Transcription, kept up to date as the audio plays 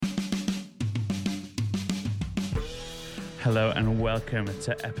Hello and welcome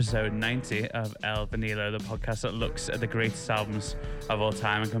to episode 90 of El Vinilo, the podcast that looks at the greatest albums of all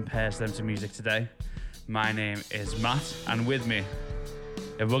time and compares them to music today. My name is Matt, and with me,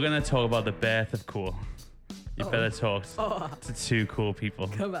 if we're going to talk about the birth of cool, you better talk to two cool people.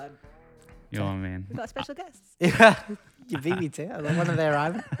 Come on. You know what I mean? We've got special guests. Yeah, you beat me too. I don't want to be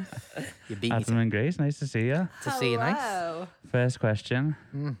arriving. You beat me Adam too. and Grace, nice to see you. To see you nice. Hello. First question,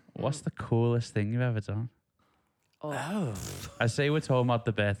 what's the coolest thing you've ever done? Oh. I say we're talking about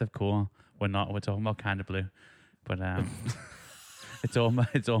the birth of cool. We're not. We're talking about Kind of Blue. But it's all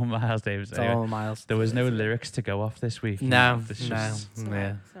Miles Davis. It's Anyway, all Miles. there was no lyrics to go off this week. No, It's no. just- It's all Yeah.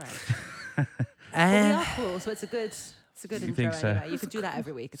 right. It's all right. But we are cool, so it's a good You intro think so? anyway. You could do that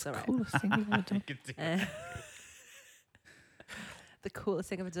every week. It's all right. Coolest thing you've ever done. The coolest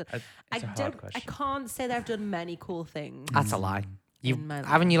thing I've ever done. It's a hard question. I can't say that I've done many cool things. That's a lie. You In my life.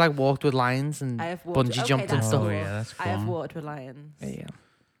 haven't you like walked with lions and I have walked. bungee jumped and that's stuff? Oh cool. yeah, that's I have fun. walked with lions. There you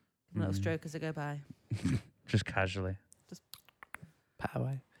go. Little stroke as I go by. Just casually. Pat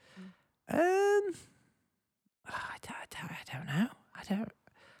away. I don't know.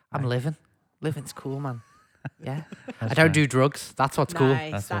 I'm living. Living's cool, man. Yeah. I don't do drugs. That's what's cool.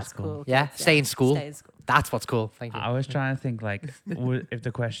 Nice. That's That's what's cool. cool. Yeah. Kids, Stay in school. Stay in school. That's what's cool. Thank you. I was trying to think like, if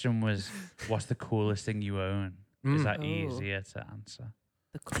the question was, "What's the coolest thing you own?" Is that Ooh. easier to answer?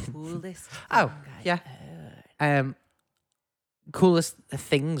 The coolest. Oh, thing I yeah. own. Coolest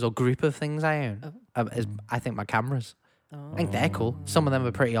things or group of things I own is I think my cameras. Oh. I think they're cool. Some of them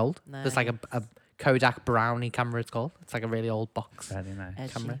are pretty old. There's like a Kodak Brownie camera. It's called. It's like a really old box Very nice.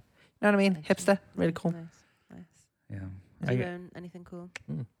 Edgy. camera. You know what I mean? Edgy. Hipster. Really cool. Nice. Yeah. Do you I- own anything cool?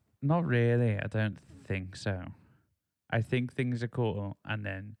 Not really. I don't think so. I think things are cool, and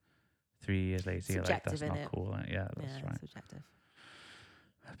then 3 years later, you're like, Subjective, "That's not innit? cool." Yeah, that's Yeah, right. subjective.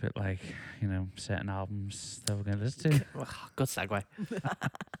 A bit like, certain albums that we're going to listen to. Good segue.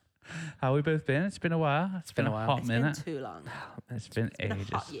 How we both been? It's been a while. It's been a while. hot It's minute. been too long. It's been It's been ages.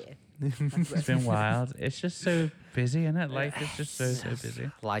 a hot year. It's been wild. It's just so busy, isn't it? Life is just so busy.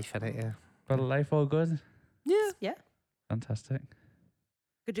 Life in it, yeah. But life all good. Yeah. Fantastic.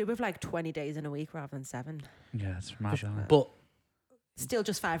 Could do with like 20 days in a week rather than 7. Yeah, it's mad. Isn't it? But Still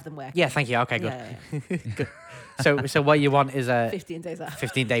just 5 of them work. yeah, thank you. Okay, good. Yeah. Good. So what you want is a 15 days off.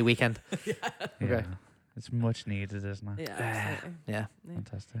 15-day weekend. Yeah. Okay. It's much needed, isn't it? Yeah, absolutely. Yeah.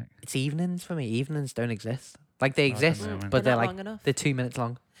 Fantastic. It's evenings for me. Evenings don't exist. Like they Not at the exist, moment. but they're not like long enough. they're 2 minutes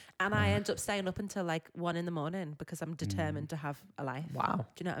long. And I end up staying up until like 1 in the morning because I'm determined to have a life. Wow.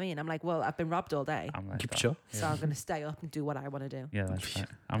 Do you know what I mean? I'm like, well, I've been robbed all day. I'm like Keep that. sure. So I'm going to stay up and do what I want to do. Yeah, that's right.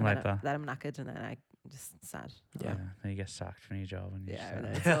 I'm And like then, that. Then I'm knackered and then I just sad. Yeah. Then you get sacked from your job and you Yeah,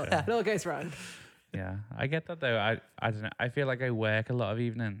 just, I know. It's all, it all goes wrong. yeah. I get that though. I don't know. I feel like I work a lot of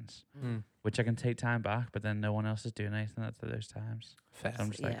evenings, which I can take time back, but then no one else is doing anything at those times. Fair. So I'm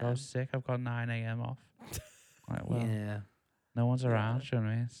just like, Yeah. oh, sick. I've got 9 a.m. off. Like, well, Yeah. no one's around. Do you know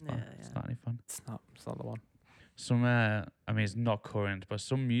what I mean? It's not. Yeah, It's yeah. not any fun. It's not the one. Some, I mean, it's not current, but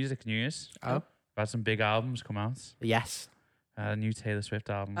some music news. Oh. We've had some big albums come out. Yes. A new Taylor Swift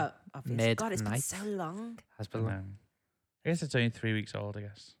album. Oh, obviously. God, it's been Midnight. so long. Has And, been I guess it's only 3 weeks old, I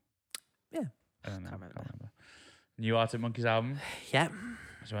guess. Yeah. I don't know. Can't Can't remember. remember. New Arctic Monkeys album Yeah.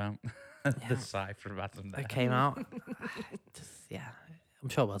 as well. Yeah. The sigh from Adam there. It came out. Yeah. I'm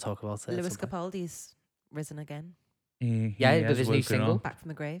sure we'll talk about it. at Lewis some point. Capaldi's risen again. Yeah, with has his new woken single. up Back from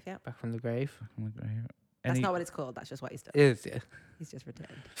the grave, yeah. Back from the grave. from the grave. That's Any- not what it's called. That's just what he's done. It is, yeah. He's just returned.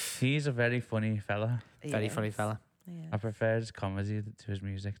 He's a very funny fella. Very funny Yes. fella. Yeah. I prefer his comedy to his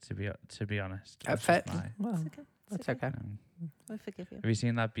music, to be honest. That's Fair. just my- Well, It's okay. that's okay. I forgive you. Have you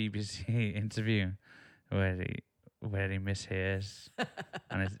seen that BBC interview where he mishears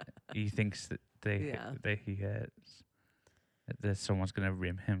and he thinks that Yeah. he hears that someone's gonna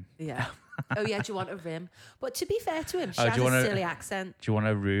rim him? Yeah. Oh, yeah, do you want a rim? But to be fair to him, she Oh, has do you a wanna- silly accent. Do you want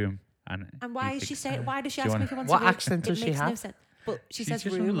a room? And Why he is she thinks saying, so. why does she Do you ask me wanna- if he wants What a rim? accent It does she makes no have? sense. But she She's says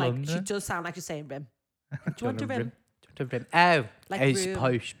just room, from like, she London. does sound like she's saying rim. Do you Do want a rim? Oh, Like it's room,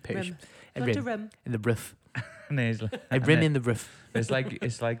 posh. Rim. A Do you want a rim. rim? In the roof. And he's like, A rim in the roof.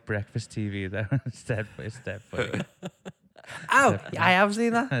 it's like breakfast TV though. it's dead funny. Oh, Definitely. I have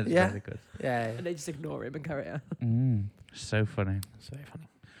seen that. It's Yeah. very good. Yeah. And they just ignore him and carry on. So funny. It's very funny.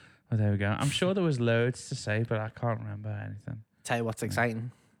 Well, there we go. I'm sure there was loads to say, but I can't remember anything. Tell you what's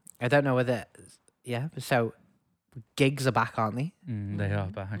exciting. I don't know whether. Yeah. So gigs are back, aren't they? They are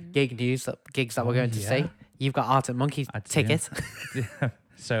back. Gig news. Gigs that we're Oh, going to yeah. see. You've got Arctic Monkeys I do. ticket.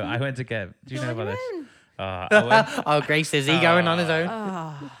 So I went to get. Do you You're know on about your this? own. I went. Oh, Grace, is he going on his own?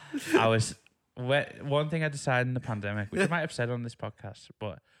 Oh. I was. One thing I decided in the pandemic, which I might have said on this podcast,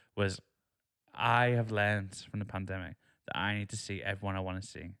 but was I have learned from the pandemic I need to see everyone I want to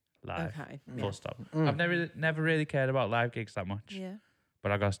see live. Okay. Full stop. Mm. I've never really cared about live gigs that much, Yeah.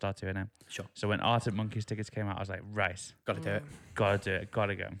 but I got to start doing it. Sure. So when Arctic Monkeys tickets came out, I was like, right, Got to do it. gotta do it,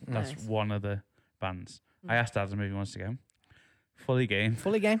 gotta go. That's Nice. one of the bands. I asked Adam if he wants to go. Fully game.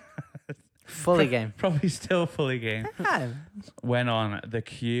 Fully game. Fully game. Probably still fully game. Yeah. Went on, the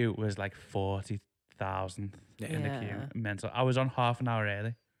queue was like 40,000 in the queue. Yeah. Mental. I was on half an hour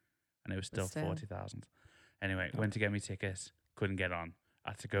early and it was still Still. 40,000. Anyway, went to get me tickets, couldn't get on.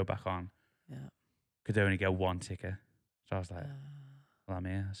 I had to go back on. Yeah. Could only get one ticket. So I was like, well, I'm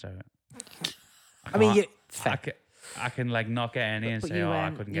here. So I mean, can't- fair. I can like not get any and But say, you oh, I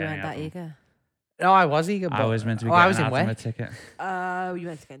weren't, couldn't you get any. weren't that of them. eager. No, I was eager. But I was meant to be I getting was in an Adam a work. ticket. Oh, you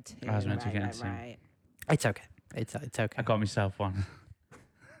went to get two. I was meant to right, get right, two. right. It's okay. It's okay. I got myself one.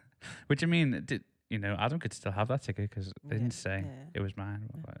 Which I mean, Adam could still have that ticket because they didn't say yeah. it was mine.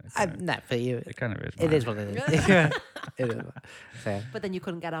 But No, for you, it kind of is. it Mine. is what it is. Yeah, it is. Fair. But then you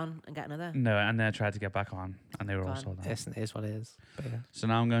couldn't get on and get another. No, and then I tried to get back on, and they were all Gone. sold out. It is what it is. But yeah. So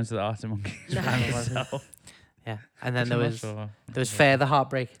now I'm going to the Arctic Monkeys by Nice. myself. Yeah. And then which there I'm not was sure. further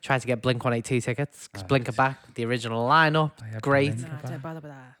heartbreak. Tried to get Blink 182 tickets because Oh, Blink are back. The original lineup, I had great. Blink No, about- don't bother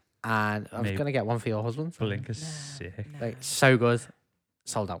with that. and I was Maybe. gonna get one for your husband. so- Blink is No, sick. no. Like so good,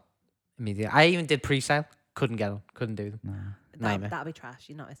 sold out immediately. I even did pre-sale. Couldn't get them. Couldn't do them. No. Nightmare. That'll be trash.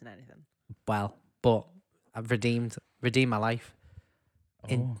 You're not missing anything. Well, but I've redeemed my life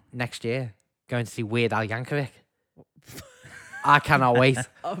in Oh, next year. Going to see Weird Al Yankovic. I cannot wait.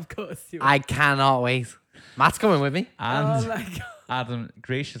 Of course you. I cannot wait. Matt's coming with me. and Oh my god. Adam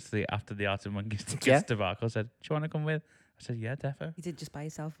graciously, after the Arctic Monkeys tickets Yeah. debacle, said, "Do you want to come with?" I said, "Yeah, defo." You did just buy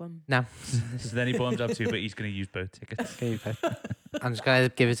yourself one. No, So then he bought himself two, but he's going to use both tickets. I'm just gonna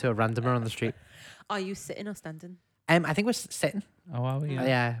give it to a randomer on the street. Are you sitting or standing? I think we're sitting. Oh, are we?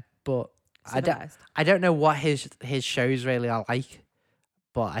 Yeah, but Civilized. I don't know what his shows really are like,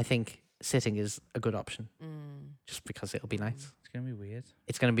 but I think sitting is a good option just because it'll be nice. It's going to be weird.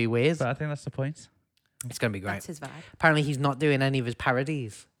 It's gonna be weird. But I think that's the point. It's gonna be great. That's his vibe. Apparently, he's not doing any of his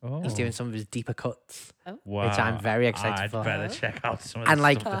parodies. Oh. He's doing some of his deeper cuts, Wow. which I'm very excited I'd for. better check out some of And this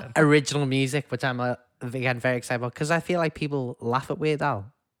like stuff then. original music, which I'm again very excited about because I feel like people laugh at Weird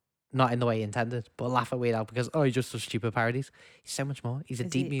Al, not in the way he intended, but laugh at Weird Al because he just does stupid parodies. He's so much more. He's a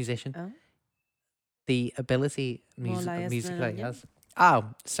Is deep he- musician. Oh. The ability More layers music than that an he onion? has. Oh,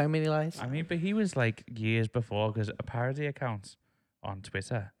 so many lies. I mean, but he was like years before because a parody account on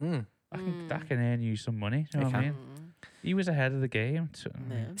Twitter, Mm. I think that can earn you some money. You know It what I can. mean? He was ahead of the game.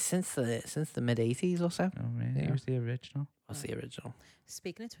 No. Since the mid '80s or so. I mean, he Yeah. was the original. What's the original?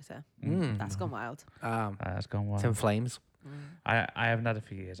 Speaking of Twitter, Mm. that's gone wild. That's gone well. It's in flames. I haven't had it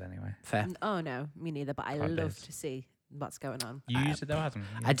for years anyway. Fair. Oh no, me neither. But I Quite love bit. to see what's going on. You use it though, Adam?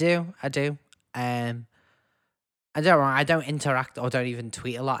 I do. I don't interact or don't even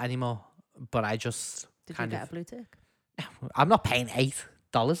tweet a lot anymore. But I just Did you kind get of. a blue tick? I'm not paying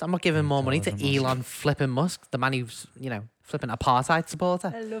 $8. I'm not giving more money to $8 a month. Elon flipping Musk, the man who's flipping apartheid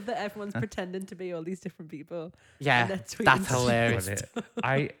supporter. I love that everyone's pretending to be all these different people. Yeah, and they're tweeting that's stuff. hilarious.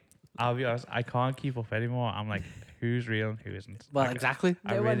 I'll be honest, I can't keep up anymore. I'm like, who's real and who isn't? Well, Like, exactly.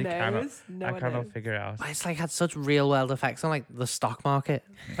 I No really one cannot. knows. No I one cannot knows. figure it out. But it's like had such real world effects on like the stock market.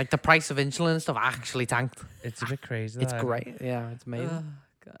 Like the price of insulin and stuff actually tanked. It's a bit crazy. It's though. great. Yeah, it's amazing.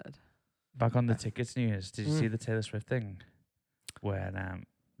 Oh god. Back on the tickets news, did you see Mm. the Taylor Swift thing when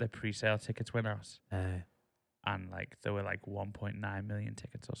the pre-sale tickets went out and like there were like 1.9 million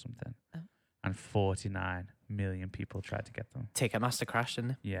tickets or something, Oh. and 49 million people tried to get them. Ticketmaster crashed,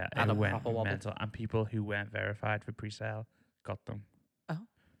 didn't it? Yeah, And it a went proper wobble. mental, and people who weren't verified for pre-sale got them. Oh.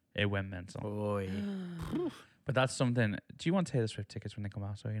 It went mental. Boy. But that's something. Do you want Taylor Swift tickets when they come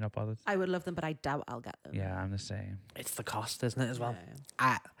out? So you're not bothered? I would love them, but I doubt I'll get them. Yeah, I'm the same. It's the cost, isn't it, as well?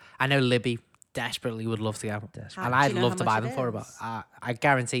 No. I know Libby desperately would love to go. Desperate. And Do I'd you know love how to much buy it them for her, but is? I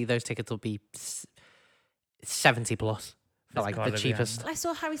guarantee those tickets will be 70 plus for It's like gotta the be, cheapest. I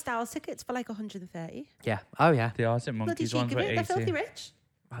saw Harry Styles tickets for like 130. Yeah. Oh, yeah. The Arctic Bloody Monkeys cheeky ones were rich. They're 80. filthy rich.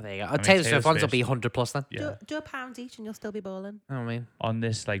 Oh, there you go. I mean, Taylor Taylor Swift ones will Swift- be 100 plus then. Yeah. Do a pound each and you'll still be balling. I mean, On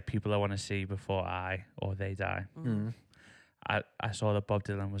this, like people I want to see before I or they die. I saw that Bob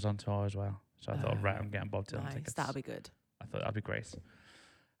Dylan was on tour as well, so I thought, right, I'm getting Bob Dylan Nice. tickets. That'll be good. I thought that'd be great.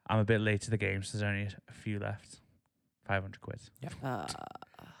 I'm a bit late to the game, so there's only a few left. 500 quid. Uh,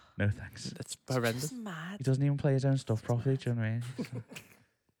 No thanks. that's it's horrendous. just mad. He doesn't even play his own stuff properly. Do you know what I mean?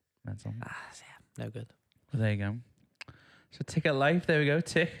 Mental. No good. Well, there you go. So ticket life. There we go.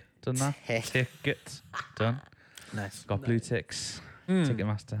 Tick. Done that. Ticket. Done. Nice. Got blue ticks.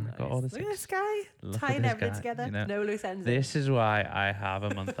 Ticketmaster. Got all the Look at this tickets. guy Look at tying this everything guy, together. you know. No loose ends. This is why I have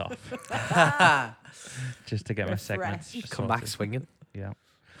a month off, just to get my segments. Refreshed. Come back sorted. swinging. Yeah.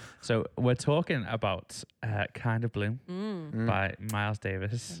 So we're talking about "Kind of Blue" Mm. by Miles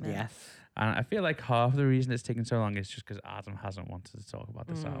Davis, Amen. Yes. and I feel like half the reason it's taking so long is just because Adam hasn't wanted to talk about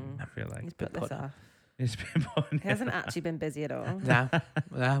this album. I feel like He's put this off. it's been putting He hasn't actually been busy at all. No.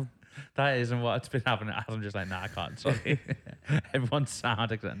 No. That isn't what's been happening. Adam just like, nah, I can't. Sorry. Everyone's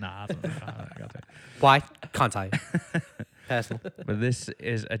sound like, nah, Adam, I can't do it. Why? Can't tell you. Personal. But this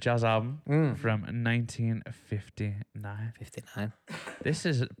is a jazz album Mm. from 1959. 59. This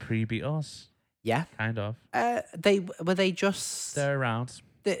is pre-Beatles, Yeah. kind of. They just. They're around.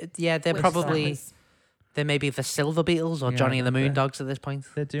 They're Which probably. songs? They're maybe the Silver Beatles or Yeah, Johnny and the they're- Moondogs at this point.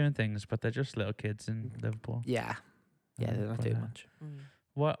 They're doing things, but they're just little kids in Liverpool. Yeah. Yeah, they're not But, doing much.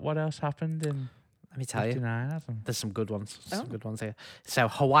 What else happened in Let me tell you. 59, Adam? There's some good ones. Some Oh. good ones here. So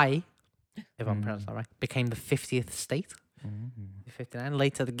Hawaii, if I'm Mm. pronouncing that right, became the 50th state. Mm. 59.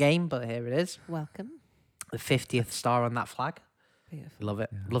 Late to the game, but here it is. Welcome. The 50th star on that flag. Beautiful. Love it.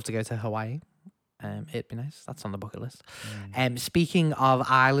 Yeah. Love to go to Hawaii. It'd be nice. That's on the bucket list. Mm. Speaking of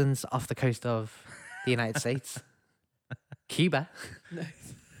islands off the coast of the United States, Cuba,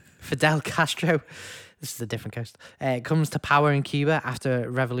 Nice. Fidel Castro, this is a different coast, comes to power in Cuba after a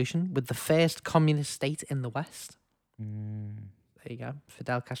revolution with the first communist state in the West. Mm. There you go,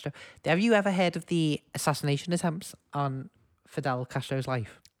 Fidel Castro. Have you ever heard of the assassination attempts on Fidel Castro's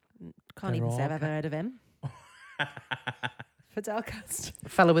life? Can't They're even say all I've ever heard of him. Fidel Castro. A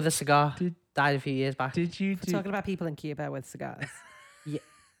fellow with a cigar Did- died a few years back. Did you We're do? talking about people in Cuba with cigars.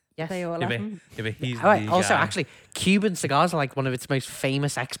 Yes. They all Yeah, have but, them. yeah, but he's All right, the also, guy. actually, Cuban cigars are like one of its most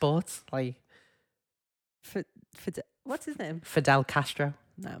famous exports. Like What's his name? Fidel Castro.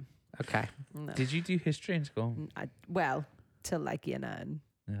 No. Okay. No. Did you do history in school? Well, till like year 9.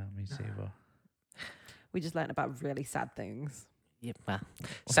 Yeah, me too. But We just learned about really sad things. Yeah, well.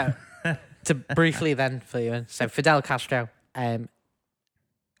 So to briefly then fill you in. So Fidel Castro, I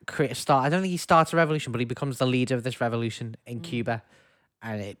don't think he starts a revolution, but he becomes the leader of this revolution in Cuba,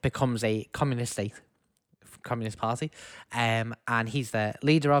 and it becomes a communist state, communist party. And he's the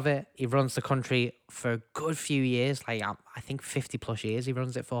leader of it. He runs the country for a good few years, like I think 50 plus years he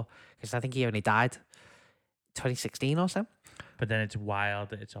runs it for, because I think he only died 2016 or so. but then it's wild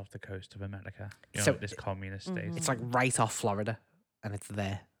that it's off the coast of America. You know, So- like this communist state. It's like right off Florida, and it's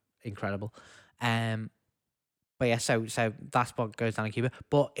there. Incredible. But yeah, so that's what goes down in Cuba.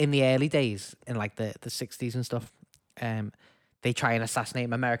 But in the early days, in like the 60s and stuff, they try and assassinate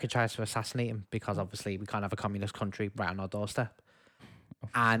him. America tries to assassinate him because obviously we can't have a communist country right on our doorstep.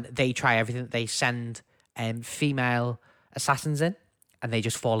 And they try everything. They send female assassins in, and they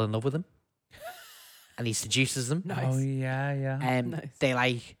just fall in love with him. And he seduces them. Oh yeah, yeah. Nice. They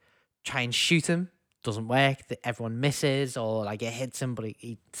like try and shoot him, doesn't work. Everyone misses, or like it hits him, but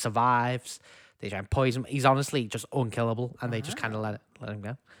he survives. They try and poison him. He's honestly just unkillable, and they just kind of let him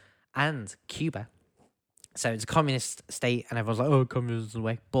go. And Cuba, so it's a communist state, and everyone's like, "Oh, communism is the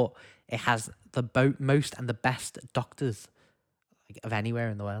way," but it has the most and the best doctors like of anywhere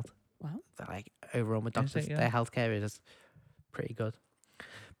in the world. Wow. They're like overrun with Is doctors. it? Yeah. Their healthcare is pretty good.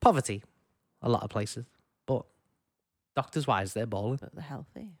 Poverty, a lot of places, but doctors wise, they're balling. But they're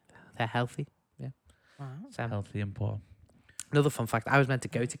healthy. They're healthy. Wow. So Healthy and poor. another fun fact: I was meant to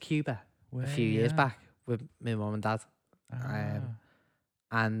go to Cuba a few years Yeah. back with my mum and dad, Ah.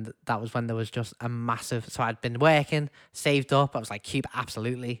 and that was when there was just a massive. So I'd been working, saved up. I was like, Cuba,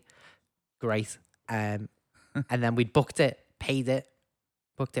 absolutely great. And then we'd booked it, paid it,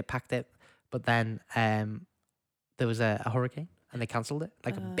 packed it, but then there was a hurricane, and they cancelled it,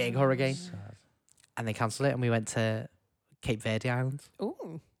 like a big hurricane, Sad. and they cancelled it, and we went to Cape Verde Islands.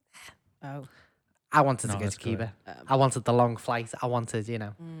 Ooh. Oh. I wanted to No, go to that's good. Cuba. I wanted the long flight. I wanted, be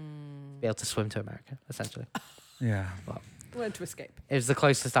Mm. able to swim to America, essentially. Yeah. Went to escape. It was the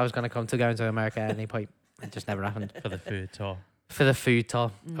closest I was going to come to going to America at any point. It just never happened. For the food tour. For the food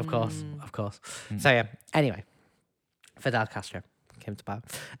tour, of course. So yeah, anyway, Fidel Castro came to power.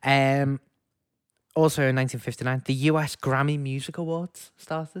 Also in 1959, the US Grammy Music Awards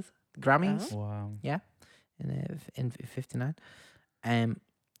started. Grammys Wow. in 59.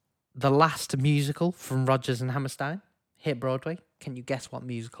 The last musical from Rodgers and Hammerstein hit Broadway. Can you guess what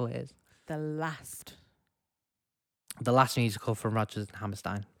musical it is? The last. The last musical from Rodgers and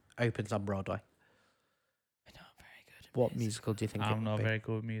Hammerstein opens on Broadway. I'm not very good. at What music. musical do you think it I'm would not be? very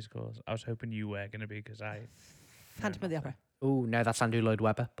good with musicals. I was hoping you were going to be because I. Phantom of the Opera. Oh no, that's Andrew Lloyd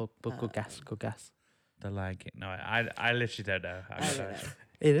Webber. But good Uh, guess. Good guess. The like. No, I literally don't know. I don't know.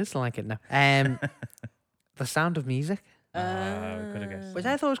 It is like it now. The Sound of Music. Could have guessed. Which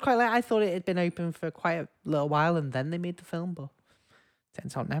I thought was quite like. I thought it had been open for quite a little while, and then they made the film. But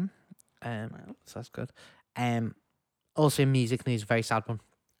turns out now, so that's good. Also in music news, very sad one.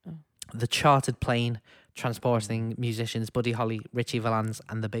 Oh. The chartered plane transporting musicians Buddy Holly, Richie Valens,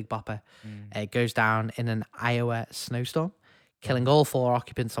 and the Big Bopper goes down in an Iowa snowstorm, killing all 4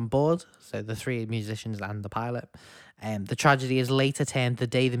 occupants on board, so the 3 musicians and the pilot. The tragedy is later termed "The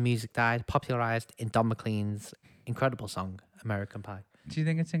Day the Music Died," popularized in Don McLean's incredible song "American Pie." Do you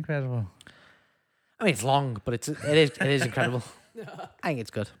think it's incredible? I mean, it's long, but it is incredible. I think it's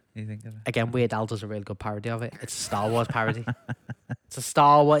good. You think of it? Again, Weird Al does a really good parody of it. It's a Star Wars parody. It's a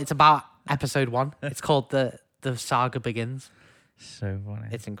Star Wars. It's about episode 1. It's called the Saga Begins. So funny.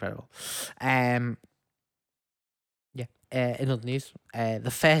 It's incredible. In other news, the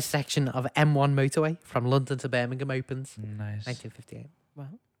first section of M1 motorway from London to Birmingham opens. Nice. 1958. Wow.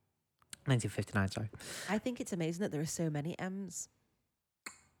 1959, sorry. I think it's amazing that there are so many M's.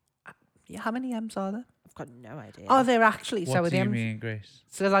 Yeah, how many M's are there? I've got no idea. Oh, they're actually... What so do the you M's, mean, Grace?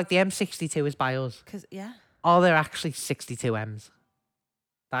 so like the M62 is by us. Because, yeah. Oh, there are actually 62 M's.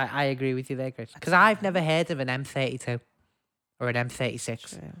 I agree with you there, Grace. Because I've never heard of an M32 or an M36.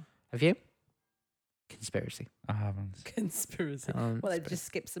 True. Have you? Conspiracy. I haven't. Conspiracy. Well, I Conspiracy. just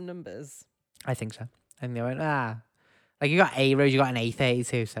skipped some numbers. I think so. And they went, like you got A road, you got an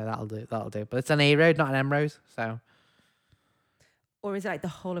A32, so that'll do. But it's an A road, not an M road. So Or is it like the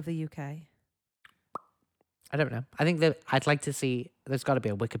whole of the UK? I don't know. I think that I'd like to see. There's got to be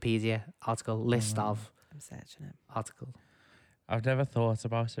a Wikipedia article list of I'm searching it. articles. I've never thought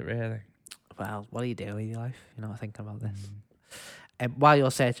about it really. Well, what do you do with your life? You're not thinking about this. While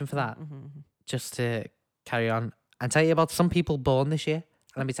you're searching for that, just to carry on and tell you about some people born this year.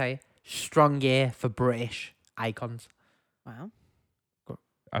 Let me tell you, strong year for British icons. Wow.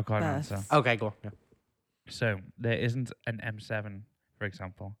 I've got an Births. answer. Okay, go on. Yeah. So there isn't an M7, for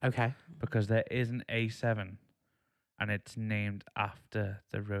example, Okay. because there is an A7, and it's named after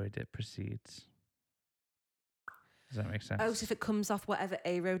the road it precedes. Does that make sense? Oh, so if it comes off whatever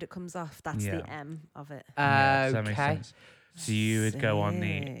A road it comes off, that's Yeah. the M of it. Yeah, does that make Okay. sense? So you would go on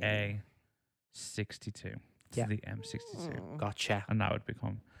the Sick. A62 to Yeah. the M62, Mm. Gotcha. and that would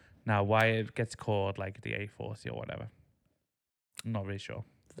become now why it gets called like the A40 or whatever. I'm not really sure.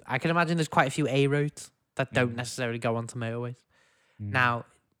 I can imagine there's quite a few A roads that don't Mm. necessarily go onto motorways. Mm. Now,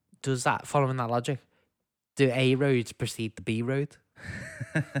 does that, following that logic, do A roads precede the B road?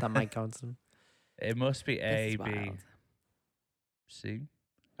 That might go onto them. it must be A, This is B, wild. C,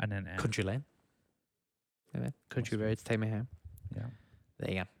 and then M. Country lane. Yeah, country Must be. roads, take me home. Yeah.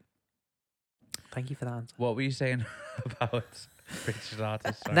 There you go. Thank you for that answer. What were you saying about British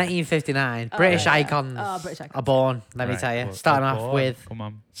artists? Sorry. 1959, Oh, British yeah. icons Oh, British are icons. born, let me Right, tell you. well, Starting go off on, with come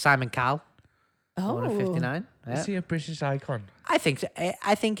on. Simon Cowell, born in Oh. 59. Yeah. Is he a British icon? I think so.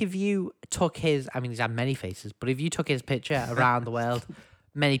 I think if you took his, I mean, he's had many faces, but if you took his picture around the world,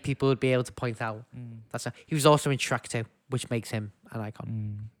 many people would be able to point out he was also in Shrek 2, which makes him an icon,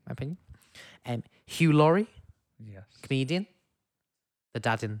 in my opinion. Hugh Laurie, Yes. comedian, the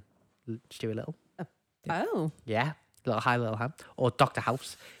dad in Stuart Little. Oh. Yeah, Little High, Little Ham, or Dr.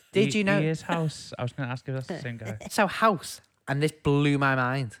 House. Did you know? He is House. I was going to ask if that's the same guy. So House, and this blew my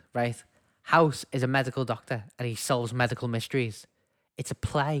mind, right? House is a medical doctor and he solves medical mysteries. It's a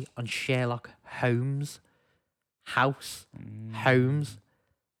play on Sherlock Holmes. House, Holmes.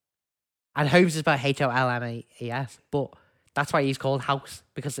 And Holmes is spelled Holmes, but that's why he's called House,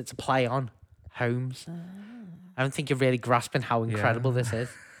 because it's a play on Holmes. I don't think you're really grasping how incredible this is.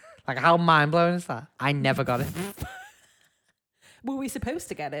 Like, how mind-blowing is that? I never got it. Were we supposed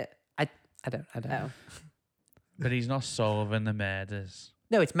to get it? I don't Oh. know. But he's not solving the murders.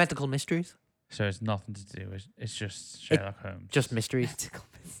 No, it's medical mysteries. So it's nothing to do with it's just Sherlock Holmes. Just mysteries. Medical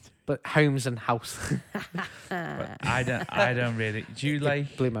mystery. But Holmes and House. But I don't really. Do you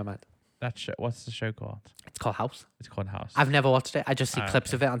like Blew my mind. that show? What's the show called? It's called House. It's called House. I've never watched it. I just see Ah, clips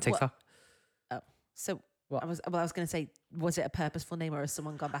okay. of it on TikTok. So What? I was going to say, was it a purposeful name, or has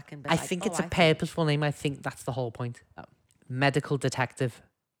someone gone back and been I like, think oh, it's a think- purposeful name. I think that's the whole point. Oh. Medical detective.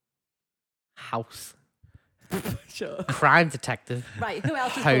 House. Sure. Crime detective. Right. Who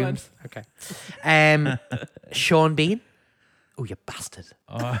else is born? Holmes. Okay. Sean Bean. Oh, you bastard.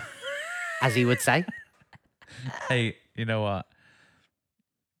 Oh, As he would say. hey, you know what?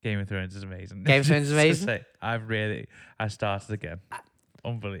 Game of Thrones is amazing. Game of Thrones is Just to amazing? say, I started again.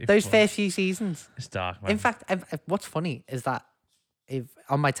 Unbelievable. Those first few seasons. It's dark, man. In fact, what's funny is that if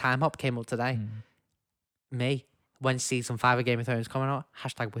on my time hop came up today, me, when season 5 of Game of Thrones coming out,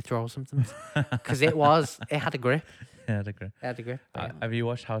 # withdrawal symptoms. Because it had a grip. Yeah, I agree. It had a grip. Have you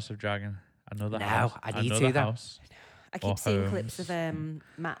watched House of Dragon? Another No, house. I need Another to, though. house. I Or keep seeing clips of Holmes.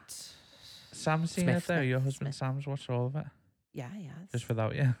 Matt. Sam's seen Smith, it though. Your Smith, husband Smith. Sam's watched all of it. Yeah, yeah. Just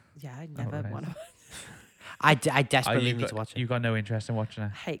without you. Yeah, I never right. want to. I Oh, desperately you need got, to watch it. you got no interest in watching it?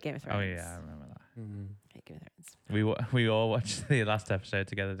 I hate Game of Thrones. Oh yeah, I remember that. Hate Game of Thrones. We all watched the last episode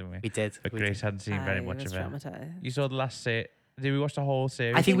together, didn't we? We did. But we Grace did. hadn't seen very I much was of it. traumatized. You saw the last Did we watch the whole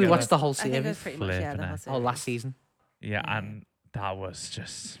series? I think we together? watched the whole I think it was series. pretty much, yeah, the Flipping whole it. series. Oh, last season. Yeah, Yeah. and that was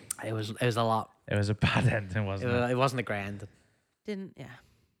just. It was a lot. It was a bad ending, wasn't it? It wasn't a great ending. Yeah.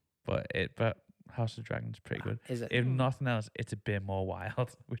 But House of Dragons pretty good. Is it? If nothing else, it's a bit more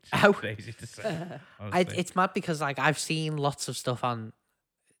wild, which is Oh. crazy to say. honestly. It's mad because like I've seen lots of stuff on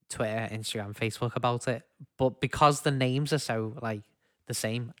Twitter, Instagram, Facebook about it, but because the names are so like the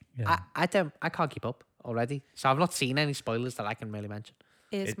same, yeah. I can't keep up already. So I've not seen any spoilers that I can really mention.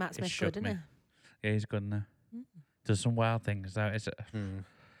 Is It- Matt it Smith shook good, me. isn't Yeah, he's good now. it? Does some wild things though.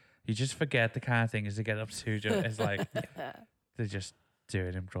 You just forget the kind of things they get up to. It's like they just do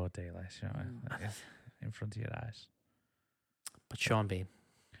it in broad daylight, you know, like, in front of your eyes. But Sean Bean,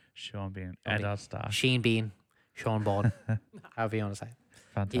 Sean Bean, Sean Bean. Eddard Starr, Sheen Bean, Sean Bourne, however you want to say it.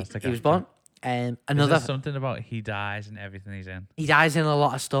 fantastic. He was actor. born. Is Another, there something about he dies in everything he's in. he dies in a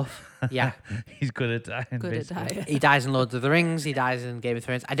lot of stuff. Yeah, He's good at dying. Good at basically. dying. he dies in Lord of the Rings. He dies in Game of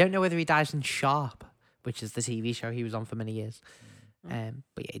Thrones. I don't know whether he dies in Sharp, which is the TV show he was on for many years. But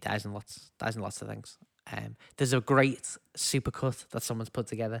yeah, he dies in lots of things. There's a great supercut that someone's put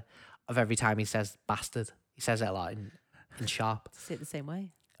together of every time he says bastard. He says it a lot in Sharp. Say it the same way.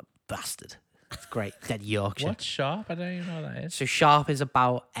 Bastard. It's great. Dead Yorkshire. What's Sharp? I don't even know what that is. So Sharp is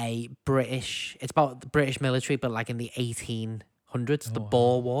about it's about the British military, but like in the 1800s, the wow.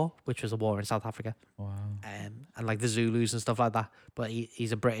 Boer War, which was a war in South Africa, Wow. and like the Zulus and stuff like that. But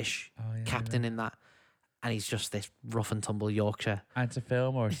he's a British Oh, yeah, captain yeah. in that, and he's just this rough and tumble Yorkshire And it's a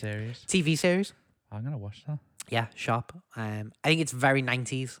film or a series? TV series. I'm gonna watch that. Yeah, Sharp. I think it's very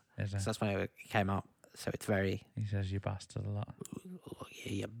 90s. Is So it? that's when it came out. So it's very, He says you bastard a lot. oh,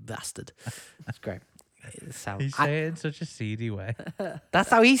 yeah, you bastard. That's great. So He says it in such a seedy way. that's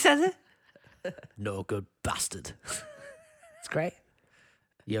how he says it. No good bastard. It's great.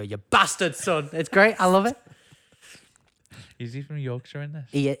 Yo, you bastard, son. It's great. I love it. Is he from Yorkshire in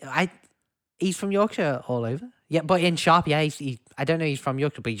this? He's from Yorkshire all over. Yeah, but in Sharp, yeah, I don't know he's from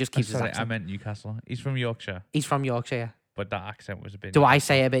Yorkshire, but he just keeps his Sorry, I accent. meant Newcastle. He's from Yorkshire, He's from Yorkshire, yeah. but that accent was a bit. Do I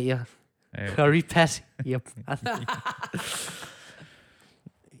say a bit, yeah? Uh, Curry pet. Yep.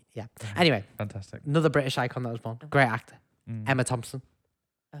 Yeah. Anyway, Fantastic. another British icon that was born. Great actor. Mm. Emma Thompson.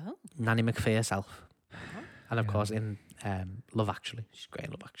 Oh. Nanny McPhee herself. And of Yeah. course in Love Actually. She's great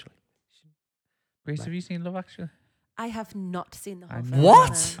in Love Actually. Grace, Right. have you seen Love Actually? I have not seen the I whole knew film.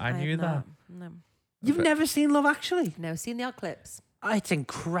 What? No, I knew have that. not. No. You've But- never seen Love Actually? No, seen the odd clips. Oh, it's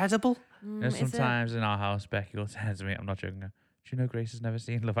incredible. There's Is it? sometimes in our house, Becky will say to me, "I'm not joking. Do you know Grace has never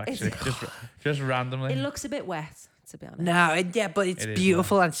seen Love Actually?" just randomly. It looks a bit wet, to be honest. No, yeah, but it's It is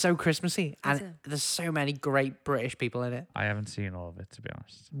beautiful and so Christmassy. And it? there's so many great British people in it. I haven't seen all of it, to be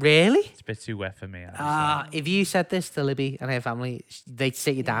honest. Really? It's a bit too wet for me. I have to say. If you said this to Libby and her family, they'd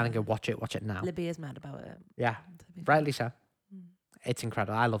sit you down and go, watch it now. Libby is mad about it. Yeah, to be fair. rightly so. It's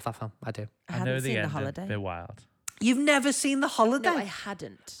incredible. I love that film. I do. I I know hadn't the seen The end. Holiday. A bit wild, You've never seen The Holiday? No, I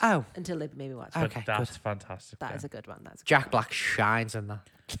hadn't. Oh, Until Libby maybe watched Oh. it. but Okay, that's fantastic. That yeah. is a good one. That's a good Jack one. Black shines in that.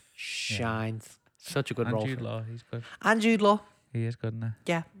 Shines. Such a good And role. Jude for him. Law, he's good. And Jude Law. He is good now.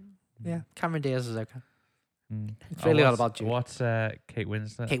 Yeah. Yeah. Cameron Diaz is okay. Mm. It's really all what's- about Jude. What's Kate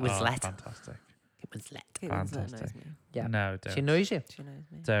Winslet? Kate Oh, Winslet. fantastic. It was lit. Kate Winslet knows Fantastic. me. Yeah. No, don't. She knows you. She knows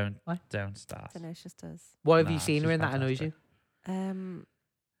me. Don't. Why? Don't start. I know she just does. What have Nah, you seen her she's in that annoys you? fantastic.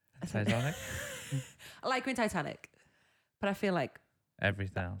 I think- Titanic. I like her in Titanic, but I feel like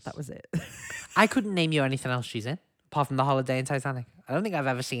Everything else. that was it. I couldn't name you anything else she's in, apart from The Holiday and Titanic. I don't think I've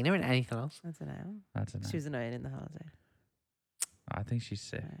ever seen her in anything else. I don't know. I don't know. She was annoying in The Holiday. I think she's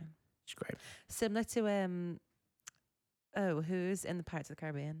sick. Yeah. She's great. Similar to who's in the Pirates of the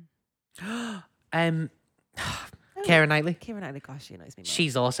Caribbean? Keira Knightley. Keira Knightley. Gosh, she knows me. More.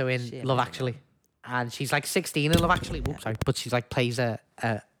 She's also in She Love knows me Actually. more. And she's like 16 in Love Actually. Yeah. Whoops, sorry. But she's like plays a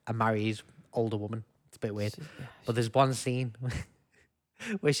married older woman. It's a bit weird. Yeah, But there's one scene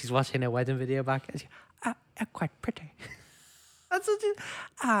where she's watching her wedding video back and she's I'm quite pretty. That's what she,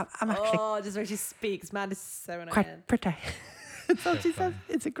 I'm actually oh, just where she speaks, man, it's so annoying. quite pretty. That's what she says.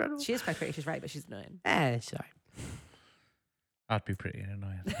 It's incredible. She is quite pretty. She's right, but she's annoying. Sorry. I'd be pretty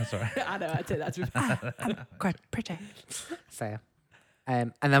annoying. That's all right. I know. I'd say that's I'm quite pretty. So, yeah.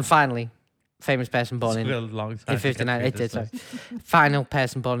 And then finally, famous person born It's in been a long time. in to get 59. through It did, this sorry. list. Final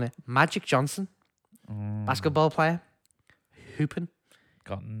person born in Magic Johnson, Mm. basketball player, hooping.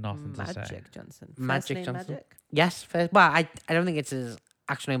 got nothing to say. Magic Johnson. Magic First name Johnson. Magic. Yes. Well, I don't think it's his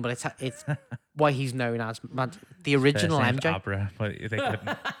actual name, but it's what he's known as. The original First name's MJ. Abra, but they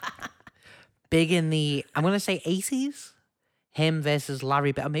couldn't. Big in the, I'm going to say 80s. Him versus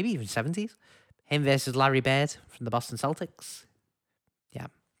Larry Bird, or maybe even 70s. Him versus Larry Bird from the Boston Celtics. Yeah.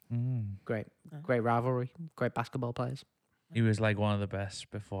 Great rivalry. Great basketball players. He was like one of the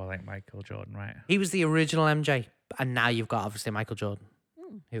best before like Michael Jordan, right? He was the original MJ. And now you've got obviously Michael Jordan,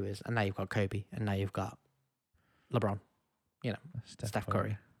 who is. And now you've got Kobe. And now you've got LeBron. You know, Steph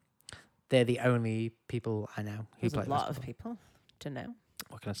Curry. They're the only people I know who There's play a lot of basketball. people to know.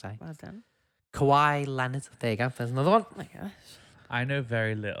 What can I say? Well done. Kawhi Leonard. There you go. There's another one. Oh my gosh. I know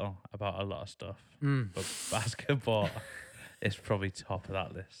very little about a lot of stuff, but basketball is probably top of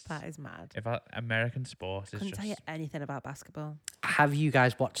that list. That is mad. If American sports is Couldn't tell you just anything about basketball. Have you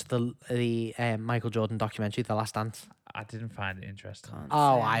guys watched the Michael Jordan documentary, The Last Dance? I didn't find it interesting. Can't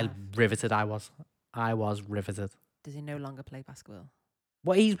Oh, say I have. riveted. I was riveted. Does he no longer play basketball?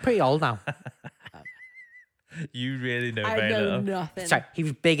 Well, he's pretty old now. You really know I very know little. nothing. Sorry, he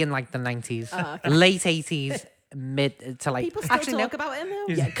was big in like the 90s, Oh, okay. late 80s, mid to like. People still actually, talk no. about him though.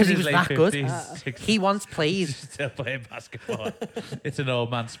 He's Yeah, 'cause he in was his that late good. 50s, 60s. He once played. He's still playing basketball. It's an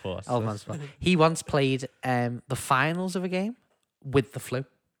old man sport. Old man's fun. He once played the finals of a game with the flu,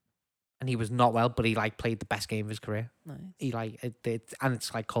 and he was not well, but he like played the best game of his career. Nice. He like and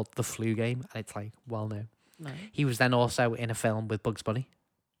it's like called the flu game, and it's like well known. Nice. He was then also in a film with Bugs Bunny,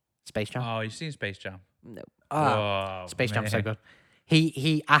 Space Jam. Oh, you've seen Space Jam? No. Ah, Oh, Space Jam's so man. good.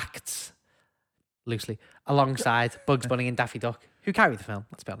 He acts loosely alongside Bugs Bunny and Daffy Duck, who carry the film.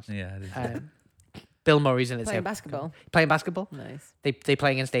 Let's be honest. Yeah, it is. Bill Murray's in it. Playing too. basketball. Playing basketball. Nice. They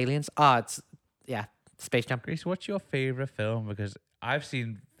play against aliens. It's Space Jam. Grace, what's your favourite film? Because I've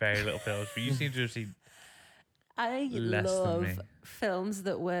seen very little films, but you seem to have seen. I Less than love me. films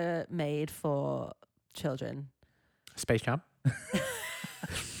that were made for children, Space Jam.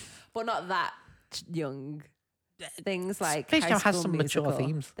 but not that young. Things like Space High Jam has School some mature Musical,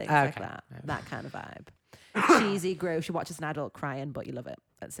 themes. things Ah, like okay. that. Yeah. That kind of vibe. Cheesy, gross. You watch as an adult crying, but you love it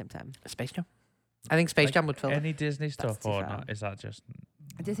at the same time. Space Jam. I think Space Like, Jam would fill it. Any Disney stuff too or far. not? Is that just.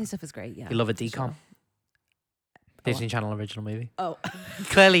 Disney stuff is great. Yeah. You love a for decom. sure. Disney Channel original movie. Oh,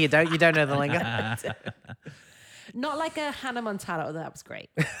 Clearly you don't. You don't know the lingo. not like a Hannah Montana. Although that was great.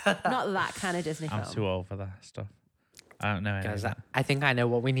 Not that kind of Disney I'm film. too old for that stuff. I don't know any Guys, of that. I think I know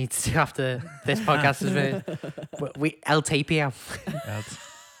what we need to do after this podcast is finished. We El Tapio, That's-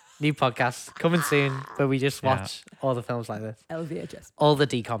 new podcast coming soon, where we just Yeah. watch all the films like this, LVHS. all the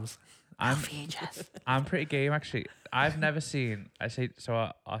decoms. I'm VHS. I'm pretty game actually. I've never seen. I say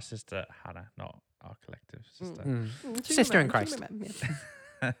so. Our sister Hannah, not our collective sister. Sister in Christ.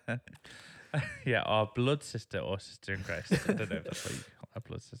 Yeah, our blood sister or sister in Christ. I don't know if that's what you call our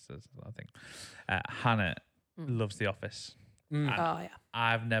blood sisters. I think Hannah loves The Office. Oh yeah.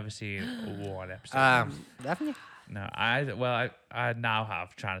 I've never seen one episode. Haven't you? No, I now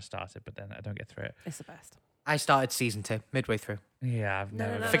have trying to start it, but then I don't get through it. It's the best. I started season 2 midway through. Yeah, I've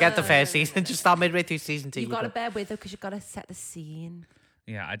never. no, Forget the no, first no, no, season. Just start midway through season 2. You've you're got to good. bear with her because you've got to set the scene.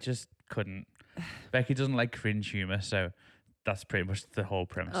 Yeah, I just couldn't. Becky doesn't like cringe humor, so that's pretty much the whole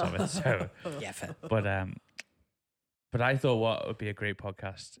premise of it. So, Yeah, fair. but I thought what would be a great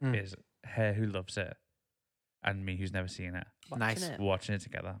podcast is her who loves it and me who's never seen it Nice. Watching it. watching it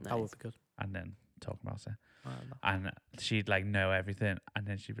together That would be good. and then talking about it. And she'd like know everything, and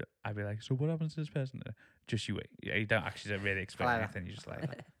then I'd be like, so what happens to this person? Just you wait. Yeah, you don't actually really explain Like that. anything. You just like,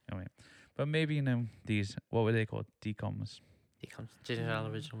 I mean, but maybe these what were they called? Decoms. Decoms. Disney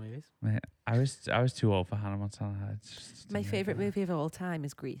Channel original movies. Mate, I was too old for Hannah Montana. My favourite movie of all time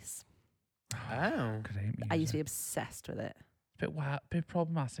is Grease. Oh. Could hate me. I used to be obsessed with it. bit wild, bit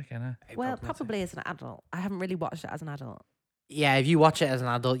problematic, innit? Well, probably as an adult. I haven't really watched it as an adult. Yeah, if you watch it as an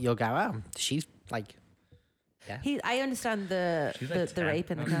adult, you'll go, oh, she's like, I understand the She's like the 10.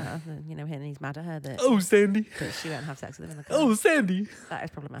 rape in the car. And he's mad at her that, Sandy. that she won't have sex with him in the car. Sandy. That is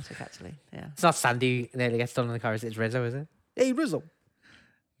problematic, actually. Yeah. It's not Sandy who nearly gets done in the car, it's Rizzo, is it? Hey, Rizzo.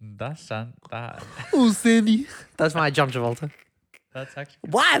 That's that. Oh, Sandy. That's my John Travolta. That's actually.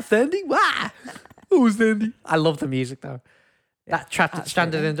 Why, Sandy? Why? Oh, Sandy. I love the music, though. That trapped,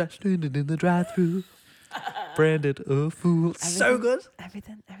 stranded in the drive-through. Branded a fool. So good.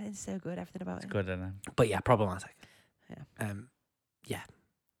 Everything's so good. Everything about it. Good, innit? But yeah, problematic. Yeah. Yeah.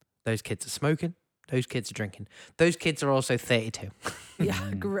 Those kids are smoking. Those kids are drinking. Those kids are also 32.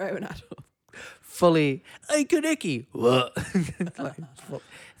 Yeah, grown adult. Fully, hey, Kaneki. What?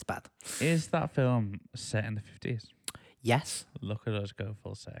 It's bad. Is that film set in the 50s? Yes. Look at us go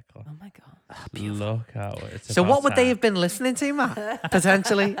full circle. Oh my god. Look how it's So about what would they time. have been listening to, Matt?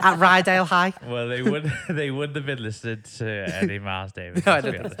 Potentially at Rydale High. Well, they wouldn't have been listening to any Miles Davis, No, I let's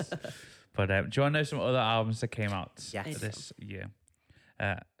be don't. honest. But do you want to know some other albums that came out Yes. this year?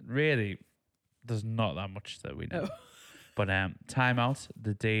 Really, there's not that much that we know. Oh. But Time Out,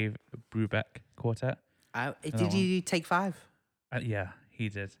 the Dave Brubeck Quartet. Did you take 5? Yeah, he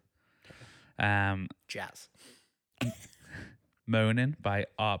did. Jazz. Moaning by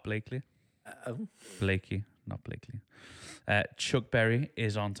Art Blakely. Oh. Blakey, not Blakely. Chuck Berry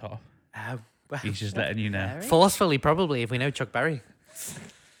is on top. Oh. Well, He's just letting you know. Very. forcefully, probably, if we know Chuck Berry.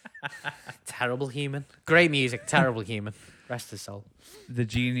 Terrible human. Great music, terrible human. Rest his soul. The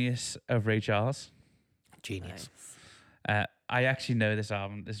Genius of Ray Charles. Genius. Nice. I actually know this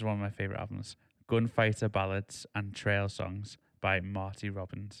album. This is one of my favorite albums. Gunfighter Ballads and Trail Songs by Marty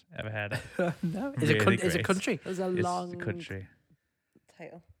Robbins. Ever heard it? No. Really Is it great. country? It was a It's long the country.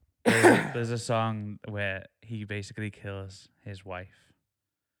 title. There's a song where he basically kills his wife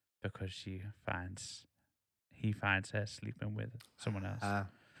because he finds her sleeping with someone else.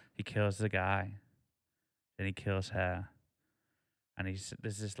 He kills the guy, then he kills her, and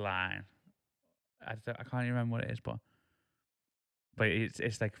there's this line. I can't even remember what it is, but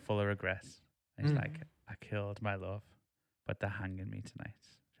it's like full of regret. It's like, I killed my love, but they're hanging me tonight.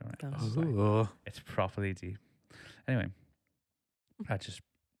 Do you know what I mean? Gosh. It's like- it's properly deep. Anyway, I just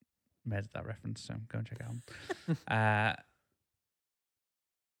made that reference, so go and check it out.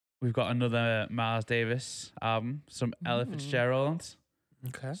 We've got another Miles Davis album, some Ella Fitzgerald,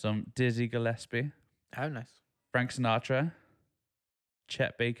 Okay. some Dizzy Gillespie, Oh, nice. Frank Sinatra,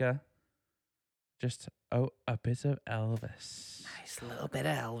 Chet Baker, just a bit of Elvis. Nice little bit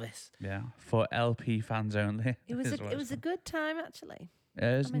of Elvis. Yeah, for LP fans only. It was is what it it's was a called. good time actually.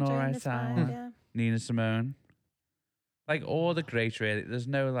 It was I'm an enjoying alright this time. vibe, yeah. Nina Simone, like all the greats really. There's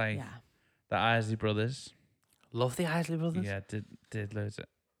no like Yeah. the Isley Brothers. Love the Isley Brothers. Yeah, did loads of.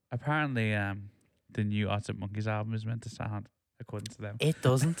 Apparently, the new Arctic Monkeys album is meant to sound, according to them, It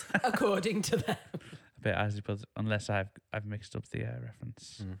doesn't. According to them. a bit Isley Brothers, unless I've mixed up the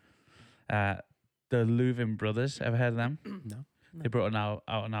reference. Mm. The Louvin Brothers, ever heard of them? No. They brought out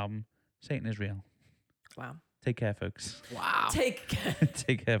an album, Satan is Real. Wow. Take care, folks. Wow. Take care.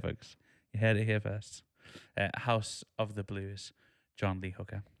 Take care, folks. You heard it here first. House of the Blues, John Lee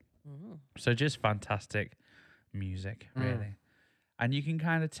Hooker. So just fantastic music, really. And you can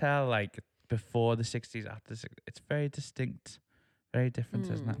kind of tell, like, before the 60s, after the 60s, it's very distinct, very different,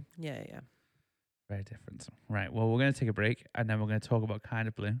 isn't it? Yeah, yeah. Very different. Right, well, we're going to take a break, and then we're going to talk about Kind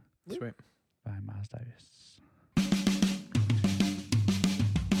of Blue Sweet. by Miles Davis.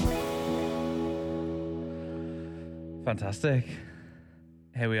 Fantastic.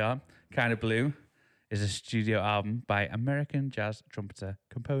 Here we are. Kind of Blue is a studio album by American jazz trumpeter,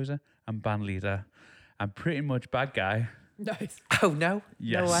 composer, and band leader, and pretty much bad guy. Nice. Oh, no.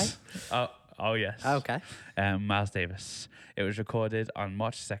 Yes. No way. Oh yes. Okay. Miles Davis. It was recorded on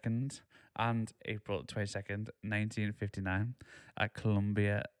March 2nd and April 22nd, 1959 at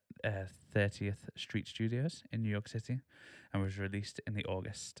Columbia 30th Street Studios in New York City and was released in the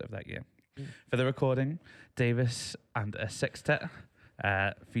August of that year. For the recording, Davis and a sextet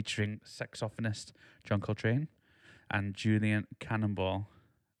featuring saxophonist John Coltrane and Julian Cannonball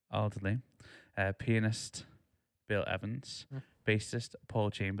Alderley, pianist Bill Evans, bassist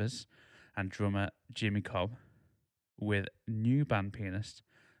Paul Chambers, and drummer Jimmy Cobb, with new band pianist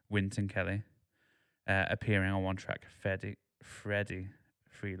Wynton Kelly appearing on one track, Freddie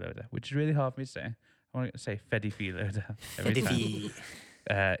Freeloader, which is really hard for me to say. I want to say Freddie Freeloader every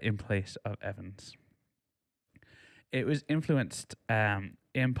time, in place of Evans. It was influenced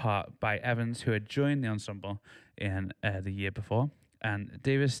in part by Evans, who had joined the ensemble in the year before, and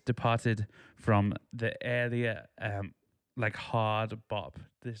Davis departed from the earlier like hard bop,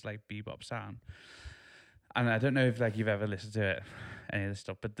 this like bebop sound. And I don't know if like you've ever listened to it, any of this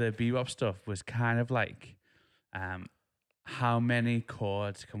stuff, but the bebop stuff was kind of like how many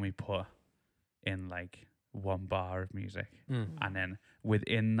chords can we put in like one bar of music, and then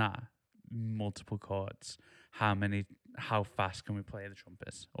within that multiple chords, how fast can we play the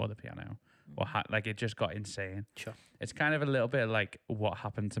trumpets or the piano, or like it just got insane. Sure. It's kind of a little bit like what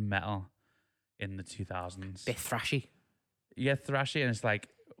happened to metal in the 2000s. Bit thrashy. Yeah, thrashy, and it's like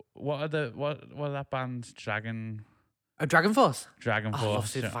what are that band Dragon Oh, Dragon Force. Force? Oh, I love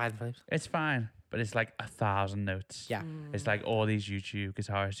Superfine Flames. It's fine, but it's like 1,000 notes. Yeah. It's like all these YouTube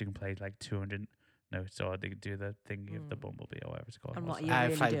guitarists who can play like 200 notes, or they could do the thingy of the bumblebee or whatever it's called. And What's what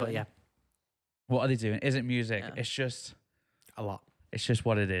that? you really But doing? yeah, What are they doing? Isn't music? Yeah. It's just a lot.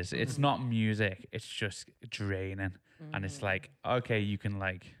 what it is. It's not music. It's just draining. and it's like, okay, you can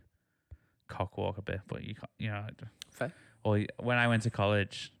like cock walk a bit, but you can't, Fair. Or when I went to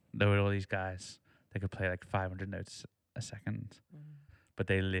college, there were all these guys that could play like 500 notes a second, but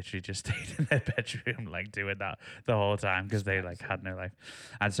they literally just stayed in their bedroom like doing that the whole time because they like had no life.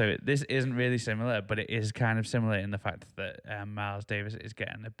 And so this isn't really similar, but it is kind of similar in the fact that Miles Davis is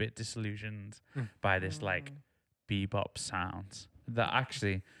getting a bit disillusioned by this like bebop sound that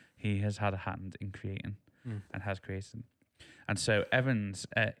actually he has had a hand in creating and has created. And so Evans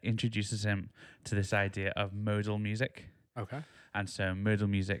introduces him to this idea of modal music. Okay. And so modal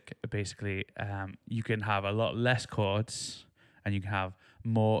music, basically, you can have a lot less chords and you can have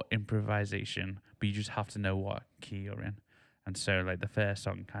more improvisation, but you just have to know what key you're in. And so like the first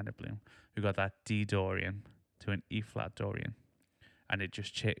song, Kind of Blue, we got that D Dorian to an E flat Dorian, and it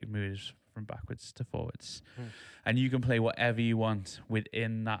just moves from backwards to forwards. And you can play whatever you want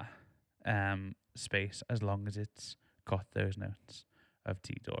within that space as long as it's got those notes of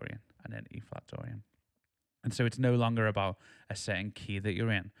D Dorian and then E flat Dorian. And so it's no longer about a certain key that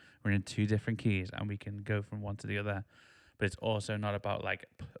you're in. We're in two different keys and we can go from one to the other. But it's also not about like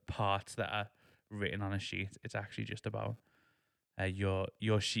parts that are written on a sheet. It's actually just about your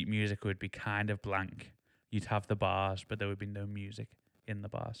sheet music would be kind of blank. You'd have the bars, but there would be no music in the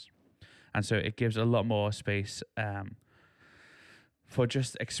bars. And so it gives a lot more space for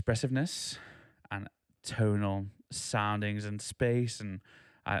just expressiveness and tonal soundings and space. And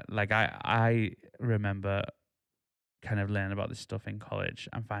I remember kind of learning about this stuff in college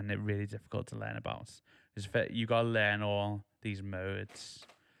and finding it really difficult to learn about. Because you got to learn all these modes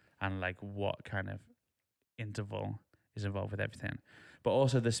and like what kind of interval is involved with everything. But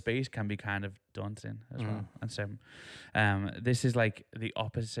also the space can be kind of daunting as well. And so this is like the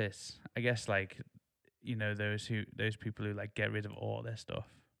opposite. I guess like, those people who like get rid of all their stuff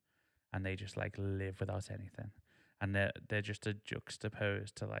and they just like live without anything. And they're just a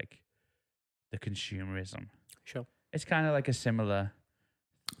juxtaposed to like the consumerism. Sure. It's kind of like a similar.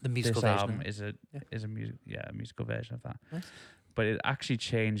 The musical this version album is a musical version of that. Nice. But it actually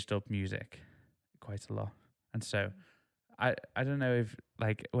changed up music quite a lot. And so I don't know if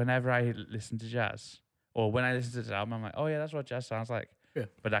like whenever I listen to jazz or when I listen to this album, I'm like, oh yeah, that's what jazz sounds like. Yeah.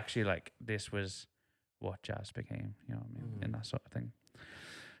 But actually like this was what jazz became, you know what I mean? In that sort of thing.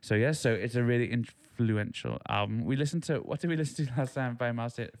 So yeah, so it's a really influential album. What did we listen to last time by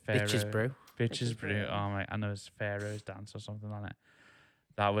Miles Davis? Bitches Brew. Bitches Brew. Oh my, and there was Pharaoh's Dance or something on it.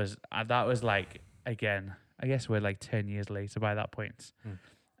 That was like, again, I guess we're like 10 years later by that point.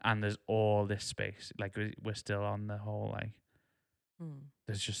 And there's all this space. Like we're still on the whole, like,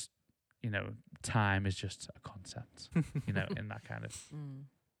 there's just, time is just a concept, in that kind of.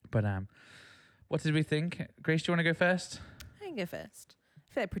 But what did we think? Grace, do you want to go first? I can go first.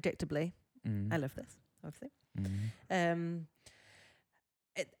 I feel like predictably, I love this, obviously.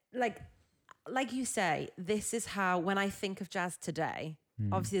 Like you say, this is how, when I think of jazz today,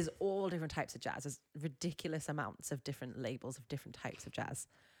 obviously there's all different types of jazz. There's ridiculous amounts of different labels of different types of jazz.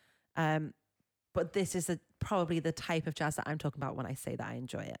 But this is probably the type of jazz that I'm talking about when I say that I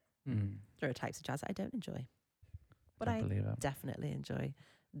enjoy it. There are types of jazz that I don't enjoy. But I definitely enjoy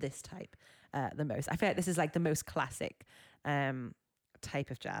this type the most. I feel like this is like the most classic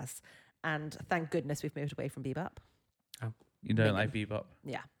type of jazz. And thank goodness we've moved away from bebop. Oh, you don't like bebop?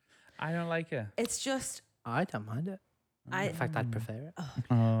 Yeah. I don't like it. It's just... I don't mind it. In fact, I'd prefer it.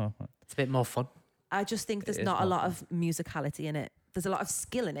 Oh. It's a bit more fun. I just think there's not a lot of musicality in it. There's a lot of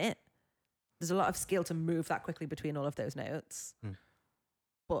skill in it. There's a lot of skill to move that quickly between all of those notes.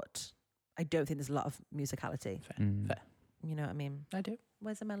 But I don't think there's a lot of musicality. Fair. You know what I mean? I do.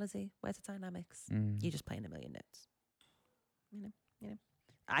 Where's the melody? Where's the dynamics? You're just playing a million notes. You know.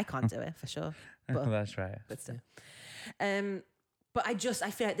 I can't do it for sure. But, that's right. But still. But I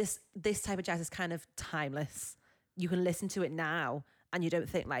feel like this type of jazz is kind of timeless. You can listen to it now and you don't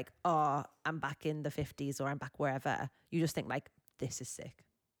think like, oh, I'm back in the 50s or I'm back wherever. You just think like, this is sick.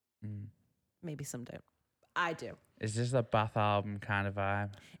 Maybe some don't. I do. Is this a Bath album kind of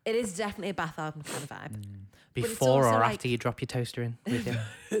vibe? It is definitely a Bath album kind of vibe. Before or after you drop your toaster in with you?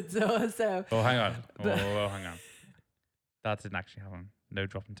 It's also... Oh, hang on. Hang on. That didn't actually happen. No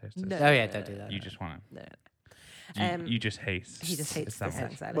dropping toasters. No, don't do that. You just want to... No. You just hate. He just hates the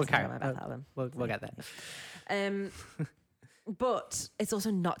songs I We'll listen to on my Bath album. We'll get there. But it's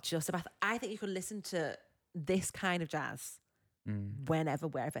also not just a Bath. I think you could listen to this kind of jazz whenever,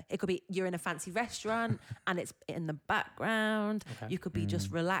 wherever. It could be you're in a fancy restaurant and it's in the background. Okay. You could be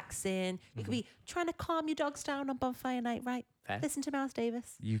just relaxing. You could be trying to calm your dogs down on bonfire night, right? Fair. Listen to Miles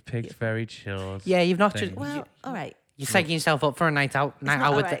Davis. You've picked very chilled. Yeah, you've not things. just... Well, all right. You're taking yourself up for a night out. Night not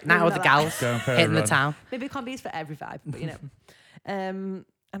out with alright. the, night out with the Maybe not gals. Going for a Hitting the run. town. Maybe it can't be for every vibe, but you know.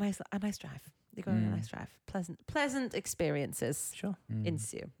 A nice drive. They go on a nice drive. Pleasant experiences Sure.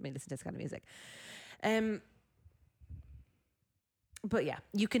 ensue. I mean, listen to this kind of music. But yeah,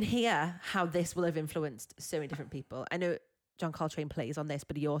 you can hear how this will have influenced so many different people. I know John Coltrane plays on this,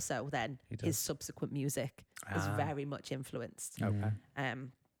 but he also then his subsequent music is very much influenced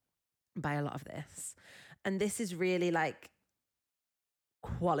by a lot of this. And this is really like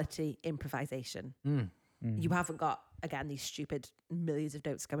quality improvisation. You haven't got, again, these stupid millions of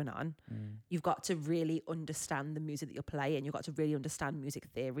notes going on. You've got to really understand the music that you're playing. You've got to really understand music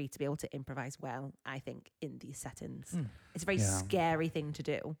theory to be able to improvise well, I think, in these settings. It's a very scary thing to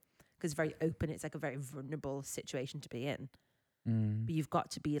do because it's very open. It's like a very vulnerable situation to be in. But you've got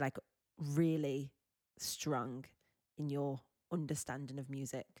to be like really strong in your understanding of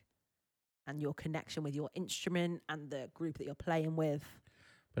music and your connection with your instrument and the group that you're playing with.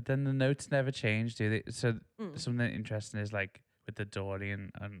 But then the notes never change, do they? So something interesting is like with the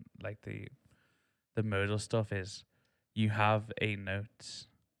Dorian and like the modal stuff is you have 8 notes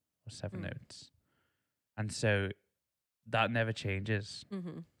or 7 notes. And so that never changes.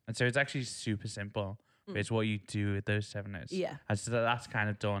 And so it's actually super simple. But it's what you do with those 7 notes. Yeah. And so that's kind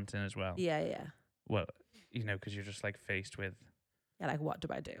of daunting as well. Yeah. Well, you know, because you're just like faced with. Yeah, like what do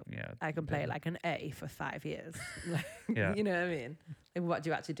I do? Yeah. I can play like an A for 5 years. Yeah. You know what I mean? Like what do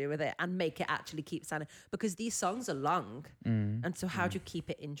you actually do with it and make it actually keep sounding? Because these songs are long. And so how do you keep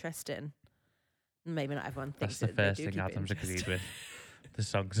it interesting? Maybe not everyone thinks That's the first thing Adam's agreed with. The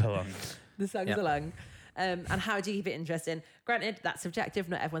songs are long. The songs are long. And how do you keep it interesting? Granted, that's subjective.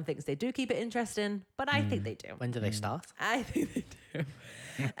 Not everyone thinks they do keep it interesting, but I think they do. When do they start? I think they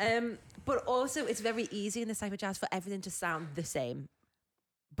do. But also, it's very easy in this type of jazz for everything to sound the same,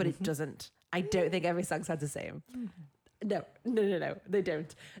 but it doesn't. I don't think every song sounds the same. No, they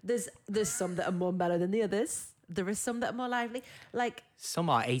don't. There's some that are more mellow than the others. There are some that are more lively. Like Some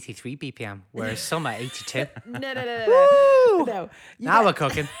are 83 BPM, whereas some are 82. no. Now we're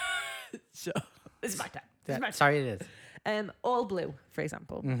cooking. Sure. It's my time. It's my time. Sorry, it is. All Blue, for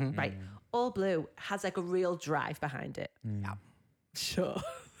example, right? All Blue has like a real drive behind it. Yeah. Sure.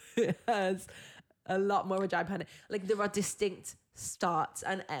 It has a lot more of a drive behind it. Like there are distinct starts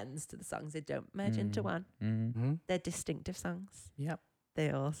and ends to the songs. They don't merge into one. They're distinctive songs. Yep.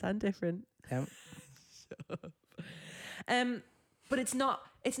 They all sound different. Yep. But it's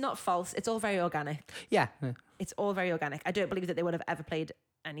not false. It's all very organic. Yeah. It's all very organic. I don't believe that they would have ever played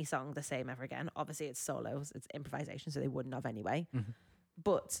any song the same ever again. Obviously, it's solos, it's improvisation, so they wouldn't have anyway.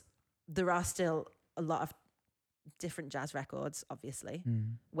 But there are still a lot of different jazz records, obviously,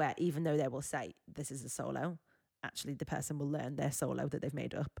 where even though they will say this is a solo, actually the person will learn their solo that they've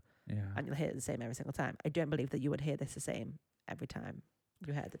made up, and you'll hear it the same every single time. I don't believe that you would hear this the same every time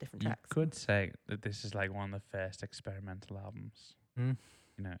you heard the different tracks. You could say that this is like one of the first experimental albums. You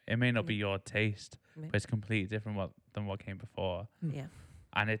know, it may not be your taste, but it's completely different than what came before. Yeah.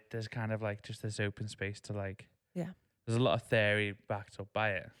 And there's kind of like just this open space to like, Yeah. There's a lot of theory backed up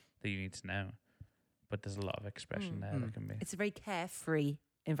by it that you need to know, but there's a lot of expression there that can be. It's a very carefree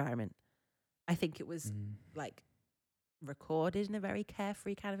environment. I think it was like recorded in a very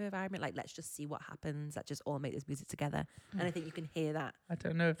carefree kind of environment. Like, let's just see what happens. Let's just all make this music together. And I think you can hear that. I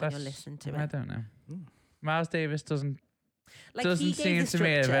don't know if when that's. you're listening to I it. don't know. Miles Davis doesn't He seem gave the to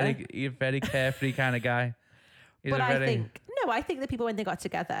me a structure. very carefree kind of guy. He's But a I very, think that people, when they got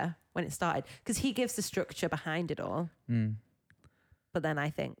together, when it started, because he gives the structure behind it all. But then I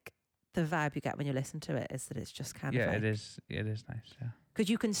think the vibe you get when you listen to it is that it's just kind of like, it is nice. Yeah. because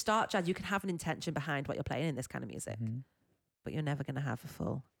you can start jazz, you can have an intention behind what you're playing in this kind of music, but you're never going to have a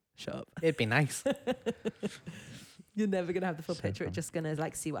full shut up. It'd be nice. You're never going to have the full So picture. fun. It's just going to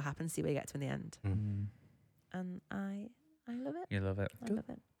like see what happens, see where you get to in the end. And I love it. You love it. I love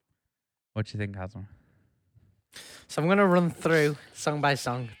it. What do you think, Adam? So I'm going to run through song by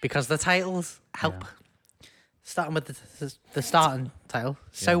song because the titles help. Yeah. Starting with the starting title.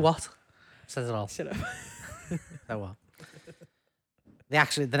 So Yeah. what? Says it all. Shut up. So what?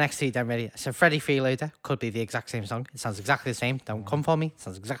 The next two don't really. So Freddie Freeloader could be the exact same song. It sounds exactly the same. Don't come for me. It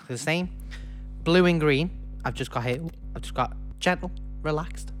sounds exactly the same. Blue and Green. I've just got here. I've just got gentle,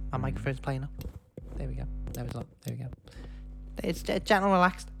 relaxed. My microphone's playing up. There we go. There we go. It's gentle,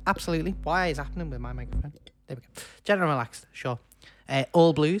 relaxed. Absolutely. Why is happening with my microphone? There we go. Gentle, relaxed. Sure.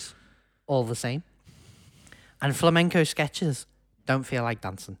 All blues. All the same. And flamenco sketches. Don't feel like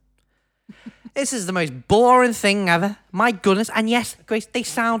dancing. This is the most boring thing ever. My goodness. And yes, Grace, they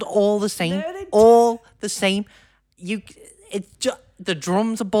sound all the same. No, they all the same. The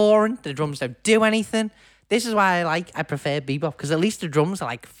drums are boring. The drums don't do anything. This is why I prefer bebop, because at least the drums are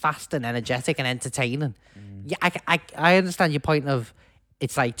like fast and energetic and entertaining. Yeah, I understand your point of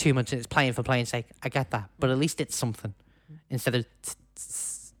it's like too much and it's playing for playing's sake. I get that, but at least it's something instead of.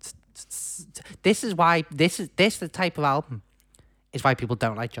 This is why this the type of album is why people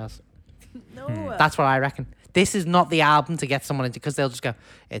don't like jazz. No. That's what I reckon. This is not the album to get someone into, because they'll just go,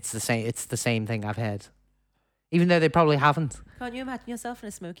 it's the same thing I've heard, even though they probably haven't. Can't you imagine yourself in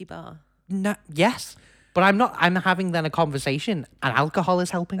a smoky bar? No, yes, but I'm not. I'm having then a conversation, and alcohol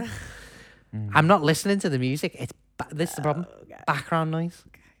is helping. I'm not listening to the music. This is the problem. Okay. Background noise.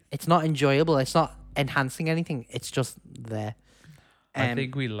 It's not enjoyable. It's not enhancing anything. It's just there. I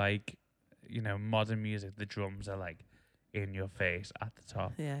think we like, modern music. The drums are like in your face at the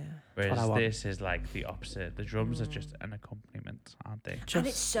top. Yeah. Whereas this is like the opposite. The drums are just an accompaniment, aren't they? And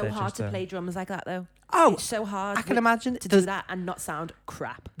it's so hard to play drums like that, though. Oh, it's so hard. I can imagine to do that and not sound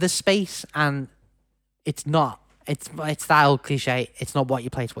crap. The space, and it's not. It's that old cliche. It's not what you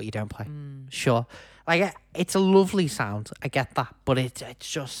play, it's what you don't play. Sure, like it's a lovely sound. I get that, but it's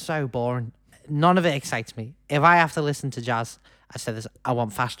just so boring. None of it excites me. If I have to listen to jazz, I said this. I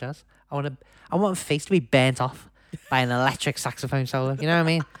want fast jazz. I want face to be burnt off by an electric saxophone solo. You know what I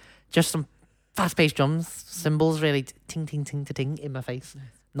mean? Just some fast-paced drums, cymbals, really ting ting ting ting ting in my face.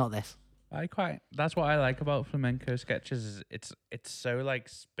 Not this. That's what I like about flamenco sketches. Is it's so like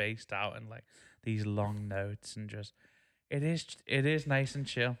spaced out and like these long notes, and just it is nice and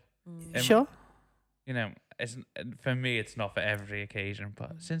chill. Sure. It's for me. It's not for every occasion,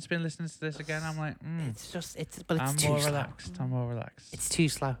 but since been listening to this again, I'm like, but it's too slow. I'm more relaxed. It's too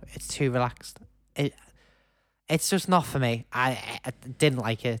slow. It's too relaxed. It's just not for me. I didn't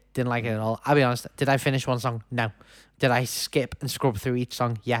like it. Didn't like it at all. I'll be honest. Did I finish one song? No. Did I skip and scrub through each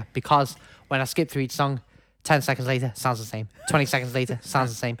song? Yeah. Because when I skip through each song, 10 seconds later, sounds the same. 20 seconds later,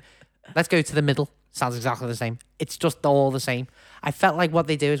 sounds the same. Let's go to the middle. Sounds exactly the same. It's just all the same. I felt like what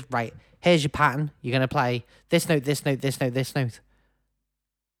they do is, right, here's your pattern. You're going to play this note, this note, this note, this note.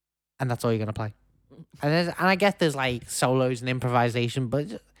 And that's all you're going to play. And I get there's like solos and improvisation,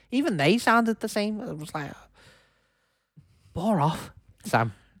 but even they sounded the same. It was like, bore off.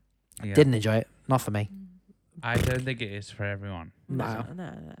 Sam, didn't enjoy it. Not for me. I don't think it is for everyone. No.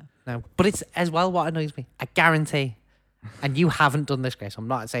 But it's as well what annoys me. I guarantee, and you haven't done this, Grace. I'm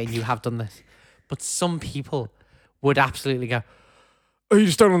not saying you have done this, but some people would absolutely go, oh, you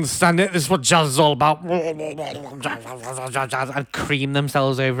just don't understand it. This is what jazz is all about. And cream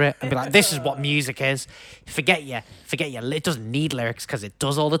themselves over it and be like, this is what music is. Forget you. It doesn't need lyrics because it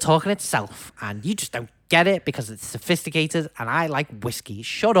does all the talking itself. And you just don't get it because it's sophisticated. And I like whiskey.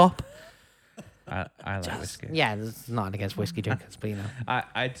 Shut up. I like whiskey. Yeah, there's nothing against whiskey drinkers, but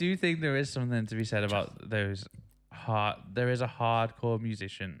I do think there is something to be said about those there is a hardcore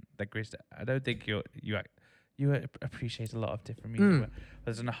musician that Grace. I don't think you appreciate a lot of different music.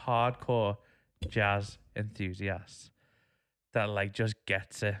 But there's a hardcore jazz enthusiast that like just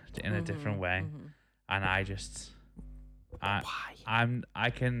gets it in a different way, and I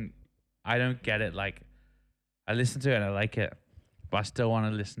don't get it. Like I listen to it and I like it, but I still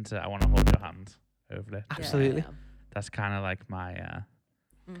want to listen to it. I want to hold your hand over it. Absolutely. Yeah. That's kind of like my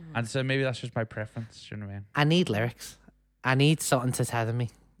and so maybe that's just my preference. You know what I mean? I need lyrics. I need something to tether me.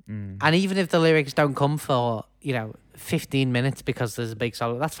 And even if the lyrics don't come for 15 minutes because there's a big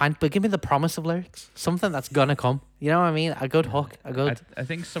solo, that's fine. But give me the promise of lyrics, something that's gonna come. You know what I mean? A good hook, a good. I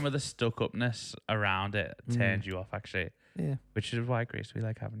think some of the stuck upness around it turns you off, actually. Yeah. Which is why, Grace, we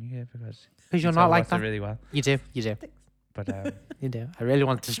like having you here because you're not like that. Really well. You do. But you do. I really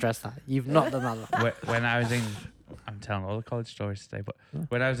want to stress that you've not done that. When I was I'm telling all the college stories today, but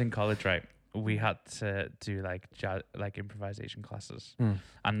when I was in college, right, we had to do like jazz, like improvisation classes,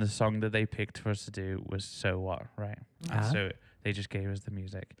 and the song that they picked for us to do was "So What," right? And so they just gave us the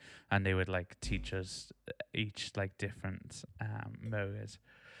music, and they would like teach us each like different modes,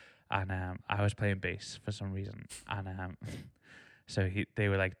 and I was playing bass for some reason, and so they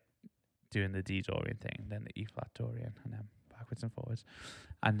were like doing the D Dorian thing, then the E flat Dorian, and then backwards and forwards,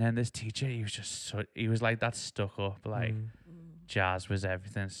 and then this teacher, he was like that stuck up like. Jazz was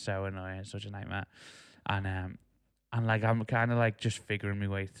everything, so annoying, such a nightmare, and like I'm kind of like just figuring my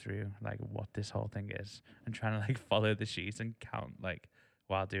way through like what this whole thing is and trying to like follow the sheets and count like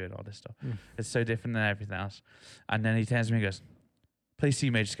while doing all this stuff. It's so different than everything else. And then he turns to me and goes, "Play C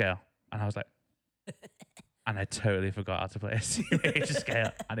major scale," and I was like, and I totally forgot how to play a C major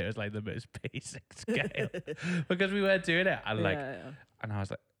scale, and it was like the most basic scale because we weren't doing it. And and I was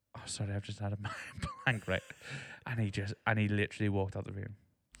like, oh, sorry, I've just had a mind blank, right? And he literally walked out the room.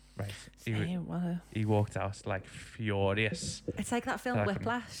 Right. He walked out like furious. It's like that film Like,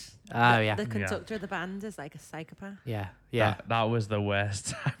 Whiplash. Oh, the, yeah. The conductor of the band is like a psychopath. Yeah. That was the worst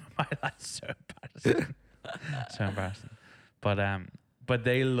time of my life. So embarrassing. So embarrassing. But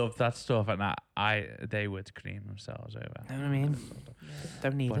they loved that stuff, and they would cream themselves over. Know what I mean?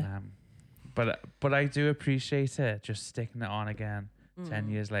 Don't need it. But I do appreciate it, just sticking it on again 10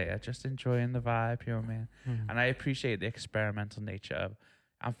 years later, just enjoying the vibe, you know what I mean? And I appreciate the experimental nature of,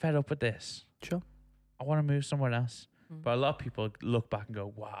 I'm fed up with this. Sure. I want to move somewhere else. But a lot of people look back and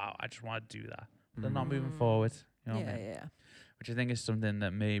go, wow, I just want to do that. They're not moving forward, you know what I mean? Yeah. Which I think is something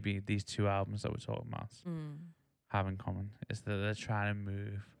that maybe these two albums that we're talking about have in common, is that they're trying to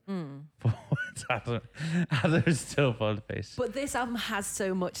move forward. Others still full face. But this album has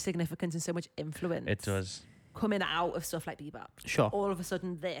so much significance and so much influence. It does. Coming out of stuff like bebop. Sure. All of a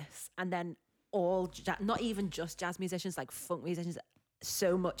sudden this, and then not even just jazz musicians, like funk musicians,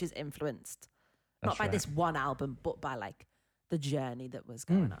 so much is influenced. That's not by right. this one album, but by like the journey that was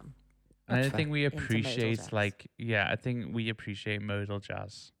going on. And I That's think we Into modal appreciate jazz. I think we appreciate modal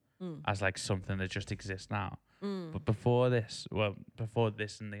jazz as like something that just exists now. But before this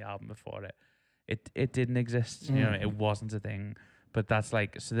and the album before it didn't exist. You know, it wasn't a thing. But that's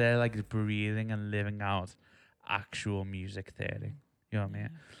like, so they're like breathing and living out actual music theory. You know what I mean?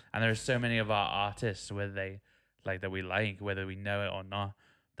 And there are so many of our artists whether they like that we like, whether we know it or not,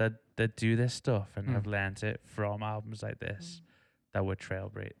 that do this stuff and have learned it from albums like this that were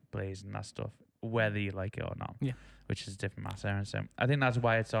trailblazing that stuff, whether you like it or not. Yeah. Which is a different matter. And so I think that's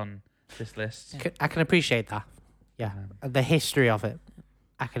why it's on this list. I can appreciate that. Yeah. The history of it.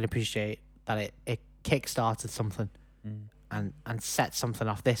 I can appreciate that it kick-started something and set something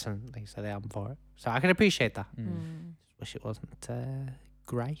off this, and like you said, the album for it. So I can appreciate that. Just wish it wasn't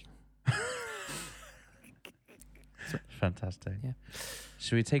grey. Fantastic. Yeah.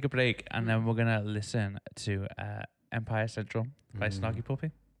 Should we take a break and then we're gonna listen to Empire Central by Snoggy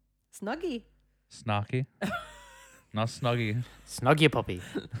Puppy? Snuggy. Snarky. Not Snoggy. Snog your puppy.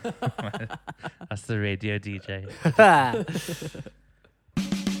 That's the radio DJ.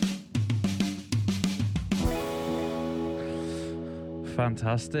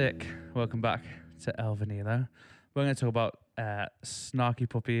 Fantastic. Welcome back to El Vanilo. We're going to talk about Snarky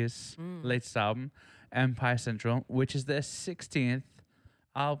Puppy's latest album, Empire Central, which is their 16th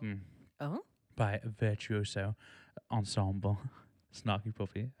album by Virtuoso Ensemble. Snarky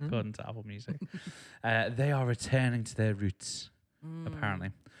Puppy, according to Apple Music. They are returning to their roots, apparently.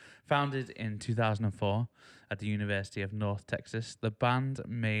 Founded in 2004 at the University of North Texas, the band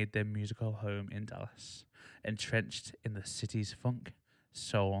made their musical home in Dallas, entrenched in the city's funk,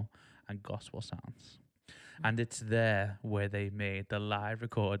 soul, and gospel sounds. And it's there where they made the live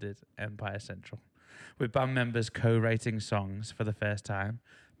recorded Empire Central, with band members co-writing songs for the first time.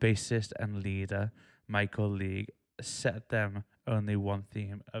 Bassist and leader Michael League set them only one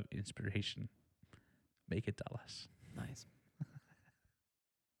theme of inspiration: make it Dallas. Nice.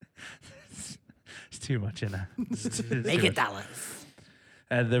 It's too much in there. Make it Dallas.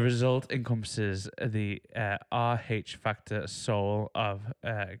 The result encompasses the RH Factor soul of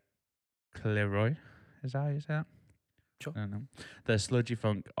Cleroy. Is that how you say that? Sure. I don't know. The sludgy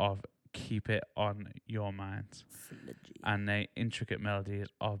funk of Keep It On Your Mind. And the intricate melodies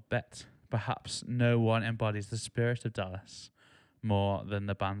of Bet. Perhaps no one embodies the spirit of Dallas more than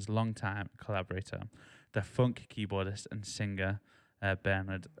the band's longtime collaborator, the funk keyboardist and singer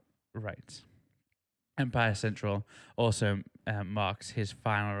Bernard Wright. Empire Central also marks his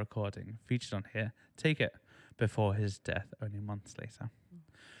final recording, featured on here, Take It, before his death only months later.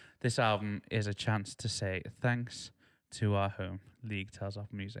 This album is a chance to say thanks to our home, League tells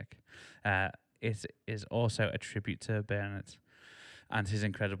Apple Music. It is also a tribute to Bernard and his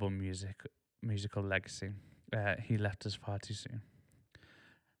incredible musical legacy. He left us far too soon.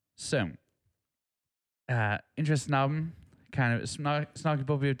 So, interesting album. Kind of Snarky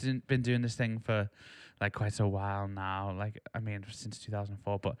Puppy have been doing this thing for like quite a while now. Like, I mean, since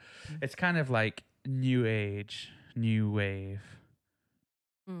 2004. But it's kind of like new age, new wave,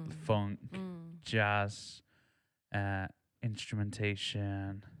 funk, jazz,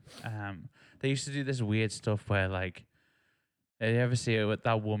 instrumentation. They used to do this weird stuff where like, did you ever see it with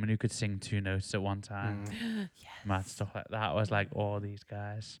that woman who could sing 2 notes at one time? Yes. Mad stuff like that. Was like all these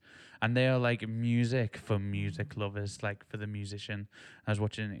guys, and they are like music for music lovers, like for the musician. I was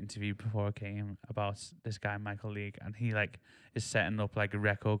watching an interview before I came about this guy Michael League, and he like is setting up like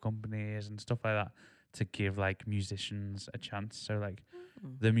record companies and stuff like that to give like musicians a chance. So like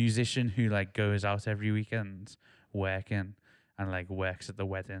the musician who like goes out every weekend working and like works at the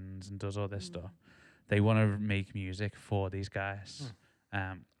weddings and does all this stuff. They want to make music for these guys.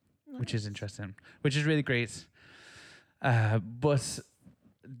 which is interesting, which is really great. But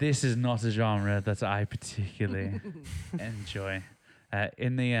this is not a genre that I particularly enjoy.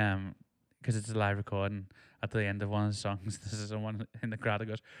 In the because it's a live recording, at the end of one of the songs, there's someone in the crowd that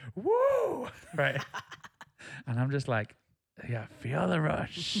goes, "Woo!" Right, and I'm just like, yeah, feel the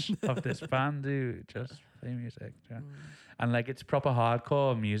rush of this band who just play music, yeah. And like it's proper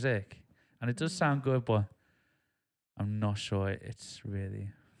hardcore music, and it does sound good, but I'm not sure it's really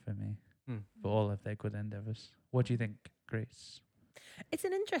for me. For all of their good endeavors, what do you think, Grace? It's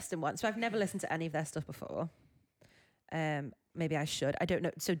an interesting one. So I've never listened to any of their stuff before. Maybe I should. I don't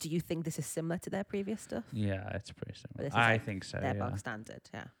know. So do you think this is similar to their previous stuff? Yeah, it's pretty But similar. this is I like think so. Their Yeah. bog standard,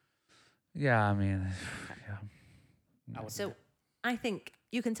 yeah. Yeah, I mean, yeah. So I think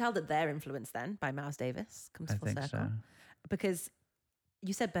you can tell that they're influenced then by Miles Davis. Comes I full think circle. so. Because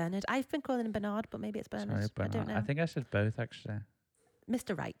you said Bernard. I've been calling him Bernard, but maybe it's Bernard. Sorry, I Bernard. don't know. I think I said both actually.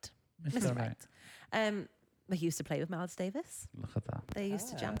 Mr. Wright. Mr. Wright. He used to play with Miles Davis. Look at that. They used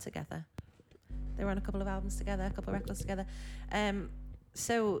to jam together. They were on a couple of albums together, a couple of records together.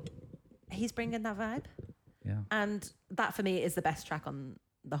 So he's bringing that vibe. Yeah. And that for me is the best track on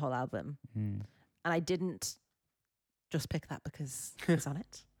the whole album. And I didn't just pick that because it's on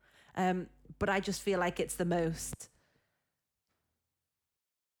it. But I just feel like it's the most...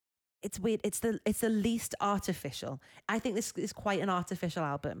 It's weird. It's the least artificial. I think this is quite an artificial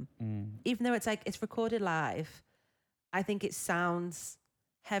album. Even though it's recorded live, I think it sounds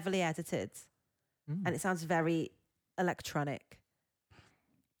heavily edited and it sounds very electronic.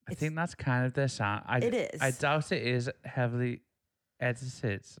 I think that's kind of their sound. It is. I doubt it is heavily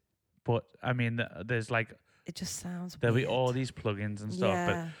edited, but I mean, there's like It just sounds there'll weird. be all these plugins and stuff,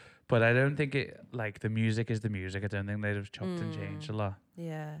 Yeah. but I don't think it like the music is the music. I don't think they'd have chopped and changed a lot.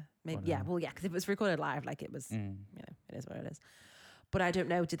 Yeah. Maybe. But, Yeah. Well, yeah, because if it was recorded live, like it was, you know, it is what it is. But I don't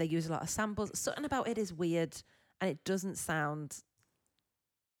know. Did they use a lot of samples? Something about it is weird, and it doesn't sound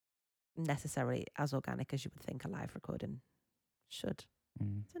necessarily as organic as you would think a live recording should. I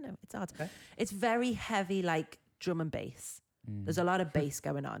don't know. It's odd. Okay. It's very heavy, like drum and bass. There's a lot of bass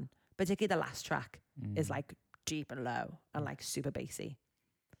going on. Particularly the last track is like deep and low and like super bassy,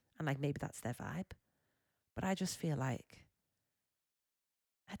 and like maybe that's their vibe. But I just feel like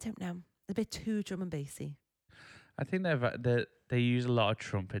I don't know, a bit too drum and bassy. I think they use a lot of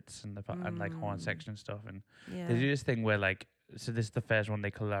trumpets and and like horn section and stuff, and Yeah. they do this thing where like, so this is the first one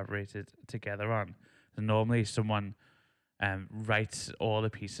they collaborated together on. So normally someone writes all the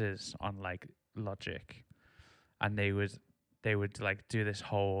pieces on like Logic, and they would like do this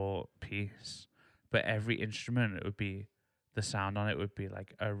whole piece, but every instrument, it would be the sound on it would be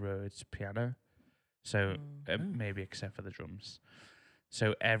like a Rhodes piano, so maybe except for the drums.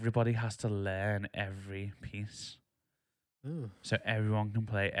 So everybody has to learn every piece. So everyone can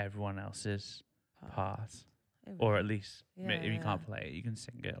play everyone else's part, or at least if you can't play it, you can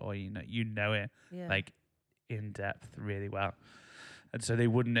sing it, or you know it like in depth really well. And so they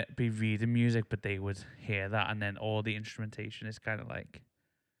wouldn't be reading music, but they would hear that, and then all the instrumentation is kind of like.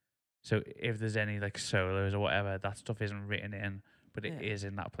 So if there's any like solos or whatever, that stuff isn't written in, but it is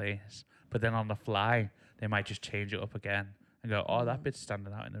in that place. But then on the fly, they might just change it up again and go, "Oh, that bit's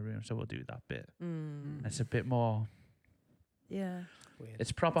standing out in the room, so we'll do that bit." It's a bit more. Yeah. Weird.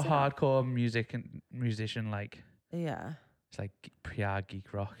 It's proper hardcore music and musician like. Yeah. It's like PR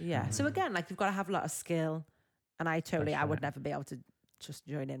geek rock. Yeah. So again, like you've got to have a lot of skill, and I That's would right. never be able to just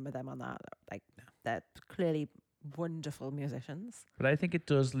join in with them on that. Like they're clearly wonderful musicians. But I think it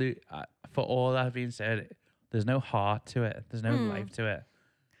does for all that being said, there's no heart to it. There's no life to it.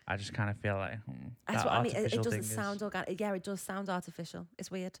 I just kind of feel like That's that what I mean. It artificial doesn't thing sound organic. Yeah, it does sound artificial.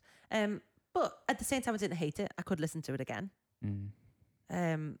 It's weird. But at the same time, I didn't hate it. I could listen to it again.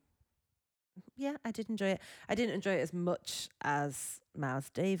 Yeah, I did enjoy it. I didn't enjoy it as much as Miles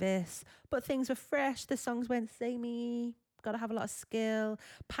Davis, but things were fresh. The songs weren't samey. Got to have a lot of skill.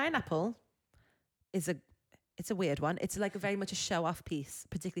 Pineapple is it's a weird one. It's like very much a show off piece,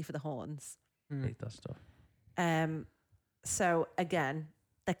 particularly for the horns. hate that stuff. So again,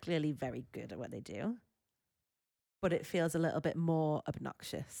 they're clearly very good at what they do, but it feels a little bit more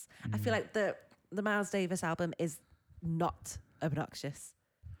obnoxious. I feel like the Miles Davis album is not obnoxious.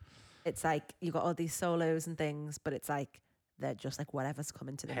 It's like you got all these solos and things, but it's like they're just like whatever's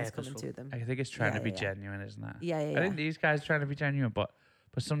coming to them is coming to them. I think it's trying Yeah, to be yeah. genuine, isn't it? Yeah, I think these guys are trying to be genuine, but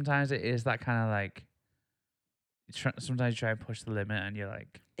sometimes it is that kind of like. Sometimes you try and push the limit, and you're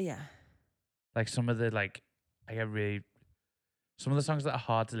yeah. like some of the like I get really. Some of the songs that are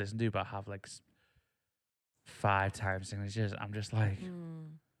hard to listen to, but have like 5 time signatures, I'm just like,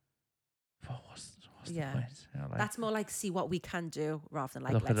 what's the Yeah. point? You know, like, That's more like see what we can do rather than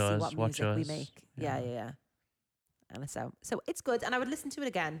like Look at let's see us, what watch music we us. make. Yeah. Yeah. And so it's good, and I would listen to it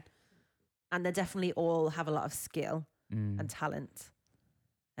again. And they definitely all have a lot of skill and talent.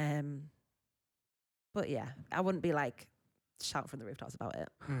 But yeah, I wouldn't be like shouting from the rooftops about it.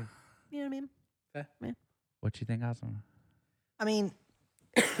 Mm. You know what I mean? Fair. Yeah. What do you think, Adam? I mean,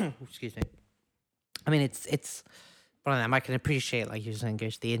 excuse me. I mean, it's one of them. I can appreciate, like you were saying,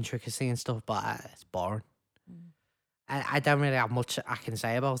 Gish, the intricacy and stuff, but it's boring. I don't really have much I can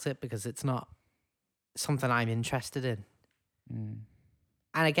say about it because it's not something I'm interested in.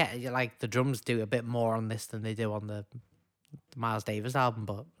 And I get like the drums do a bit more on this than they do on the Miles Davis album,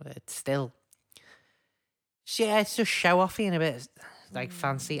 but it's still, yeah, it's just show offy and a bit like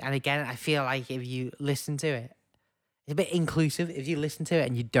fancy. And again, I feel like if you listen to it, it's a bit inclusive. If you listen to it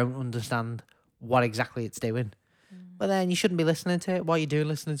and you don't understand what exactly it's doing, well, then you shouldn't be listening to it. What are you doing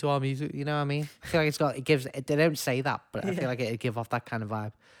listening to our music? You know what I mean? I feel like it gives, they don't say that, but I feel like it'd give off that kind of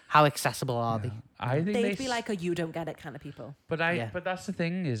vibe. How accessible are they? I think They'd be like a you don't get it kind of people. but that's the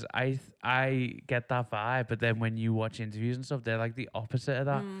thing is I get that vibe, but then when you watch interviews and stuff, they're like the opposite of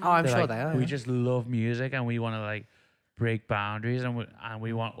that. Oh, I'm They're sure like, they are. we yeah. just love music and we want to like break boundaries and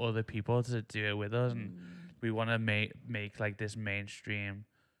we want other people to do it with us and we want to make like this mainstream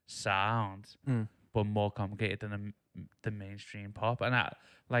sound, but more complicated than the mainstream pop. And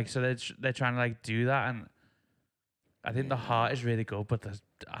so they're trying to like do that, and I think the heart is really good, but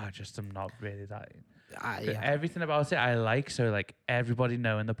I just am not really that. Everything about it I like. So like everybody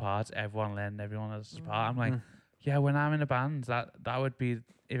knowing the parts, everyone learning everyone else's part. I'm like, yeah, when I'm in a band, that would be,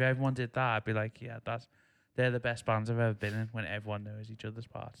 if everyone did that, I'd be like, yeah, they're the best bands I've ever been in, when everyone knows each other's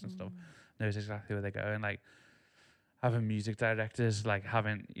parts and stuff, knows exactly where they're going. Like having music directors, like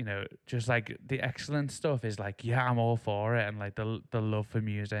having, just like the excellent stuff is like, yeah, I'm all for it. And like the love for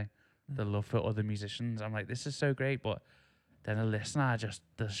music, the love for other musicians. I'm like, this is so great, but then a listener,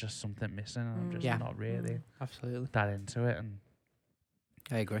 there's just something missing, and I'm just not really absolutely that into it. And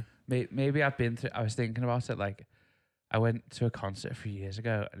I agree. Maybe I was thinking about it, like I went to a concert a few years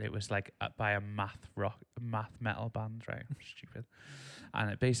ago, and it was like by a math metal band, right? Stupid.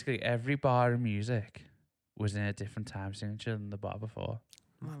 And basically every bar of music was in a different time signature than the bar before.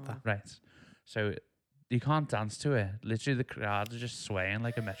 Right. So you can't dance to it. Literally, the crowd are just swaying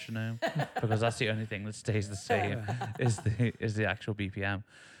like a metronome because that's the only thing that stays the same is the actual BPM.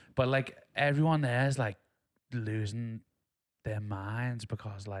 But like everyone there is like losing their minds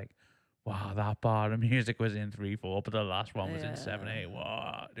because like, wow, that bar of music was in 3/4, but the last one was in 7/8.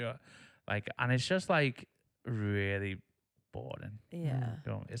 Wow, like, and it's just like really boring.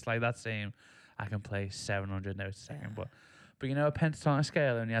 It's like that same. I can play 700 notes a second, but a pentatonic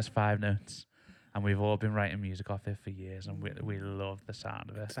scale only has 5 notes. And we've all been writing music off it for years, and we love the sound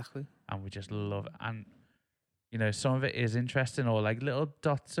of it. Exactly. And we just love it. And, some of it is interesting, or like little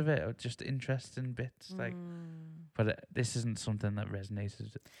dots of it are just interesting bits. Like, but this isn't something that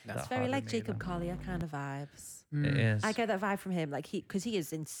resonated. It's very like Jacob Collier kind of vibes. It is. I get that vibe from him, like because he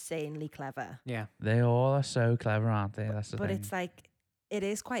is insanely clever. Yeah. They all are so clever, aren't they? That's the thing. But it's like, it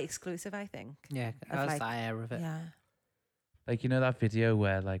is quite exclusive, I think. Yeah, that's the air of it. Yeah. Like, that video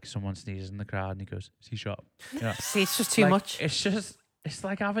where like someone sneezes in the crowd and he goes, C sharp. See, it's just too much. It's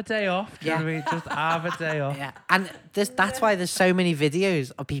like have a day off. Do you know what I mean? Just have a day off. Yeah, and that's why there's so many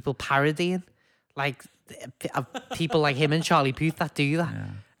videos of people parodying, like of people like him and Charlie Puth that do that. Yeah.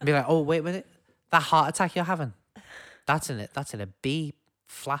 And be like, oh, wait a minute, that heart attack you're having, that's in a B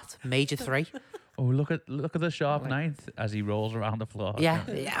flat major 3. Oh, look at the sharp ninth as he rolls around the floor. Yeah,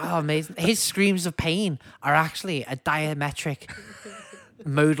 oh, amazing. His screams of pain are actually a diametric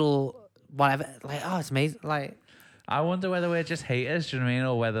modal whatever. Like, oh, it's amazing. Like, I wonder whether we're just haters, do you know what I mean?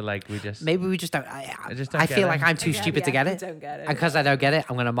 Or whether like we just... Maybe we just don't. I get feel it. like I'm too stupid to get it. Don't get it. And because I don't get it,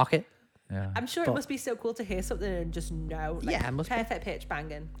 I'm going to mock it. Yeah. I'm sure it must be so cool to hear something and just know. Like, Yeah, it must be. perfect pitch,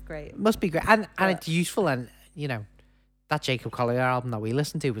 banging. Great. It must be great. And it's useful. And, that Jacob Collier album that we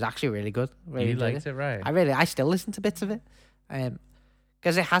listened to was actually really good. Really You enjoyed liked it, right? I still listen to bits of it.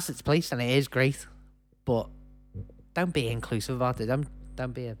 Because it has its place and it is great. But don't be inclusive about it.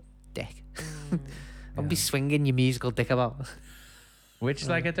 Don't be a dick. Don't be swinging your musical dick about. Which,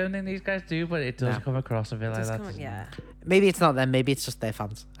 like, I don't think these guys do, but it does come across a bit like that. doesn't it? Maybe it's not them. Maybe it's just their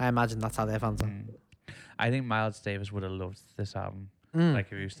fans. I imagine that's how their fans are. I think Miles Davis would have loved this album,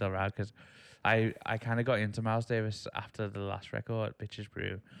 like if he was still around, because I kind of got into Miles Davis after the last record, Bitches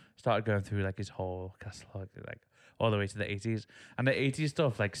Brew. Started going through like his whole catalog, like all the way to the 80s. And the 80s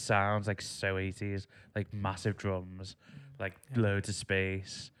stuff like sounds like so 80s, like massive drums, like loads of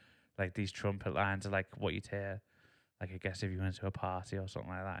space, like these trumpet lines are like what you'd hear. Like, I guess if you went to a party or something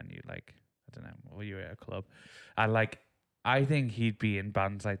like that and you like, don't know, or you were at a club, I think he'd be in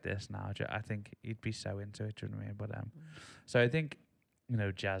bands like this now. I think he'd be so into it. Do you know what I mean? But so I think,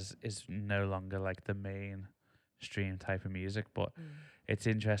 jazz is no longer like the mainstream type of music, but it's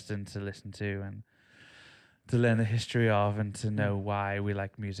interesting to listen to and to learn the history of, and to know why we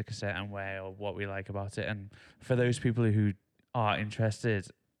like music a certain way or what we like about it. And for those people who are interested,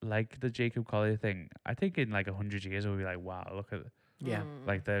 like the Jacob Collier thing, I think in like 100 years we'll be like, wow, look at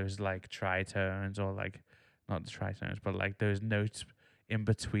like those like tritones, or like not the tritones, but like those notes in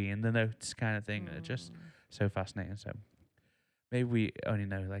between the notes kind of thing. They're just so fascinating. So maybe we only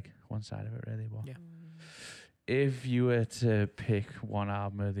know like one side of it really. But if you were to pick one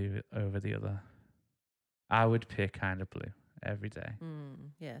album over the other, I would pick Kind of Blue every day.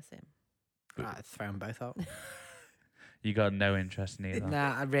 Yeah, same. I'd throw them both out. You got no interest in either.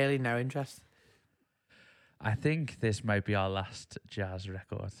 Nah, I really no interest. I think this might be our last jazz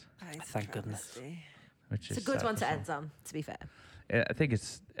record, Thank goodness. which It's is a good sad one to to say. end on, to be fair. I think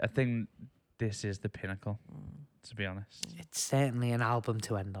this is the pinnacle, to be honest. It's certainly an album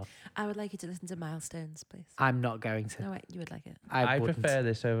to end on. I would like you to listen to Milestones, please. I'm not going to. No, wait, you would like it. I wouldn't. prefer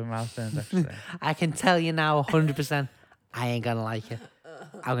this over Milestones, actually. I can tell you now 100%, I ain't going to like it.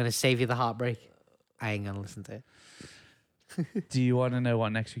 I'm going to save you the heartbreak. I ain't going to listen to it. Do you want to know what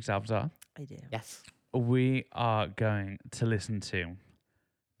next week's albums are? I do. Yes. We are going to listen to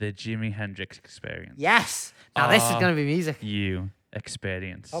the Jimi Hendrix Experience. Yes. Now this is going to be music. You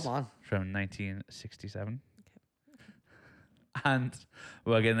Experience. Come on. From 1967. And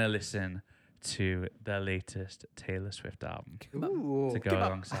we're going to listen to the latest Taylor Swift album Ooh. to go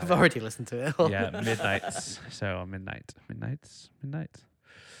alongside. I've already listened to it. Yeah, Midnights. So Midnights.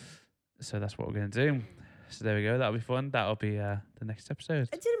 So that's what we're going to do. So there we go. That'll be fun. That'll be the next episode.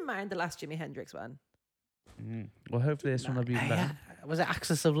 I didn't mind the last Jimi Hendrix one. Well, hopefully this one will be better. Yeah. Was it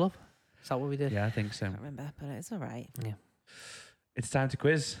Axis of Love? Is that what we did? Yeah, I think so. I can't remember, but it's all right. Yeah. It's time to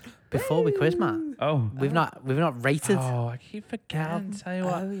quiz. Before we quiz, Matt, Oh. we've not rated. Oh, I keep forgetting. Tell you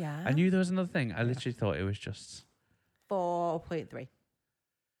what. Oh, yeah. I knew there was another thing. I literally thought it was just... 4.3.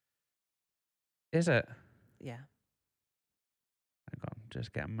 Is it? Yeah. Hang on.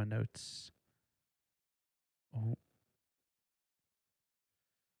 Just getting my notes. Oh.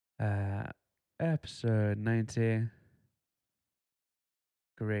 Episode 90.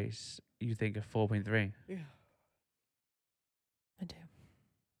 Grace, you think of 4.3? Yeah. I do.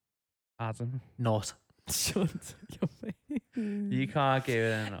 Adam, Not. Shut your face. you can't give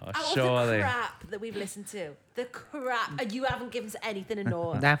it a no. Out of Surely. the crap that we've listened to. The crap. And you haven't given us anything a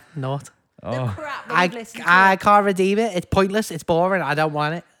no. Nah, not. The Oh. crap that we've listened to. I can't redeem it. It's pointless. It's boring. I don't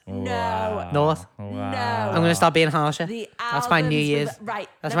want it. No. Wow. North. No. I'm going to start being harsher. The That's my New albums Year's. with- right.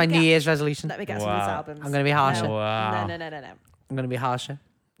 That's let my me New guess. Year's resolution. Let me guess some of these Wow. albums. I'm going to be harsher. No. Wow. No. I'm going to be harsher.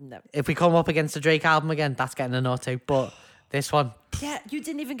 No. If we come up against the Drake album again, that's getting a no too. But this one, Yeah, you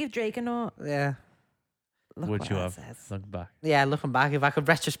didn't even give Drake a no. yeah. Look Would what you that have? says. Look back. Yeah, looking back, if I could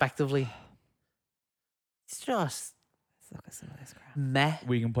retrospectively, it's just Let's look at some of this crap. meh.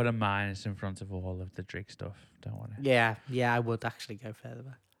 We can put a minus in front of all of the Drake stuff. Don't worry. Yeah, I would actually go further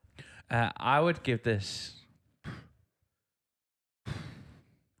back. I would give this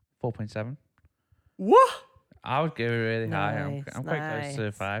 4.7. What? I would give it really high. Nice, I'm quite close to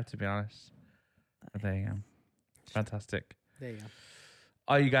nice. 5, to be honest. But there you go. Fantastic. There you go.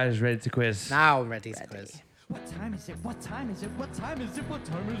 Are you guys ready to quiz? Now I'm ready to Ready. quiz. What time is it? What time is it? What time is it? What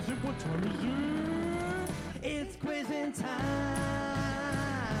time is it? What time is it? It's quizzing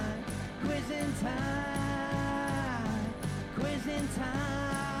time. Quizzing time. Quizzing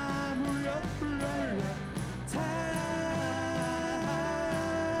time.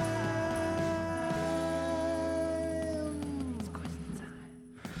 Time. It's quizzing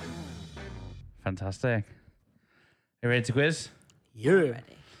time. Fantastic. You ready to quiz? Yeah. Ready.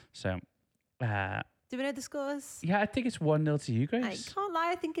 So, Do we know the scores? yeah, I think it's 1-0 to you, I Grace. can't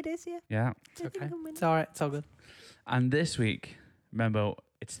lie, I think it is, yeah. Yeah. I think okay. I'm winning. It's all right. It's all good. And this week, remember,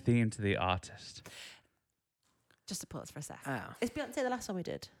 it's themed to the artist. Just to pause for a sec. Oh. Is Beyonce the last one we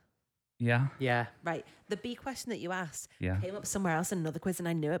did? Yeah? Yeah. Right. The B question that you asked Yeah. came up somewhere else in another quiz, and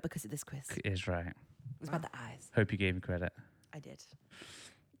I knew it because of this quiz. It Is right. was about the eyes. Hope you gave me credit. I did.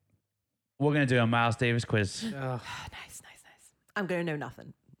 We're going to do a Miles Davis quiz. Oh. Nice. I'm going to know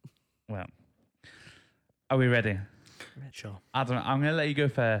nothing. Well, are we ready? Sure. Adam, I'm going to let you go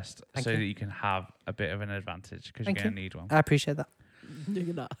first Thank so you. that you can have a bit of an advantage because you're Thank going to need one. I appreciate that. No,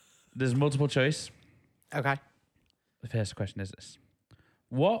 you're not. There's multiple choice. Okay. The first question is this.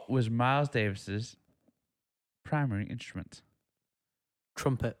 What was Miles Davis's primary instrument?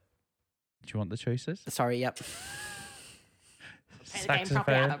 Trumpet. Do you want the choices? Sorry. Yep. Play the game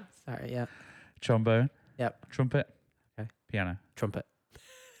properly, Adam. Sorry. Yeah. Trombone. Yep. Trumpet. Okay. Piano. Trumpet.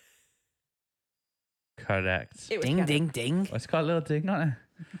 Correct. It was Ding, piano. ding, ding. Well, it's got a little ding on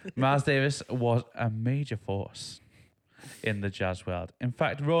it. Miles Davis was a major force in the jazz world. In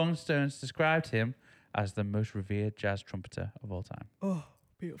fact, Rolling Stones described him as the most revered jazz trumpeter of all time. Oh,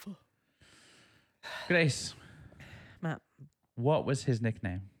 beautiful. Grace, Matt. what was his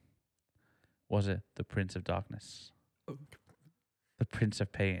nickname? Was it the Prince of Darkness? Oh. The Prince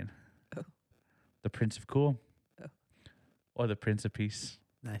of Pain? Oh. The Prince of Cool? Oh. Or the Prince of Peace?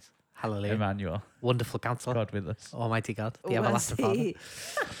 Nice. Hallelujah. Emmanuel, Wonderful counselor. God with us. Almighty God. The Was everlasting Father. he,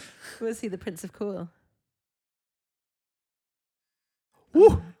 was he the Prince of Cool?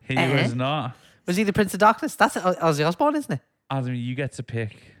 Woo! He Eh? was not. Was he the Prince of Darkness? That's Ozzy Osbourne, isn't it? Adam, you get to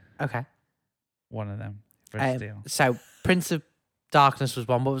pick Okay. one of them for a steal. So Prince of Darkness was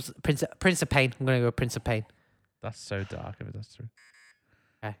one. What was Prince of Pain? I'm going to go Prince of Pain. That's so dark if that's true.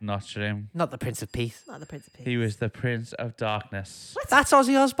 Okay. Not true. Not the Prince of Peace. Not the Prince of Peace. He was the Prince of Darkness. That's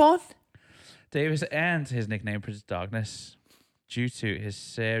Ozzy Osbourne. Davis earned his nickname Prince of Darkness due to his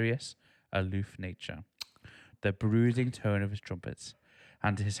serious, aloof nature, the brooding tone of his trumpets,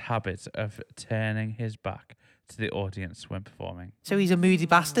 and his habit of turning his back to the audience when performing. So he's a moody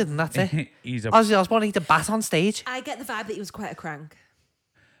bastard, and that's it. He's a Ozzy Osbourne, he's a bat on stage. I get the vibe that he was quite a crank.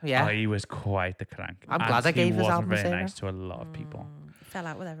 Yeah. he was quite the crank. I'm And glad I gave he his wasn't album a very saver. nice to a lot of people. Fell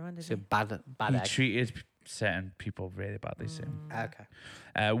out with everyone, did He's a he? bad He egg. treated certain people really badly too. Okay.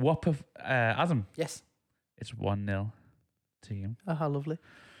 Adam, Yes. it's 1-0 to you. Oh, how lovely.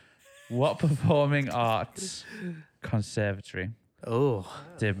 What performing arts conservatory Oh.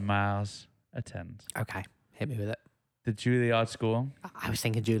 did Miles attend? Okay. Hit me with it. The Juilliard School, I was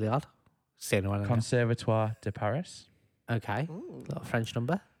thinking Juilliard. It's the only one I know. Conservatoire de Paris, Okay. Ooh. Little French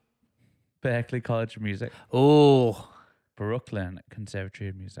number. Berklee College of Music, Oh. Brooklyn Conservatory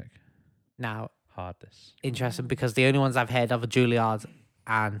of Music. Now, Hard this. interesting because the only ones I've heard of are Juilliard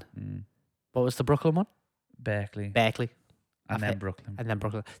and what was the Brooklyn one? Berkeley, Berkeley. and I've then hit- Brooklyn. And then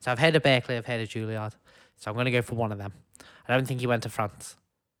Brooklyn. So I've heard of Berkeley, I've heard of Juilliard. So I'm going to go for one of them. I don't think he went to France.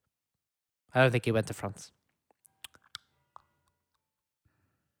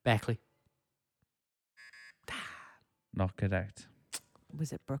 Berkeley. Not correct.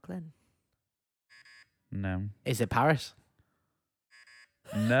 Was it Brooklyn? No. Is it Paris?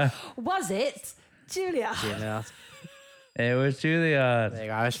 No. Was it Julia? Juilliard. It was Juilliard. There you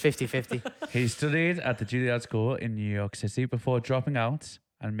go. I was 50-50. He studied at the Juilliard School in New York City before dropping out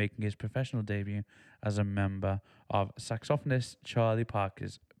and making his professional debut as a member of saxophonist Charlie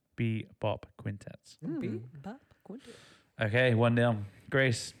Parker's bebop quintet. Okay, 1-0.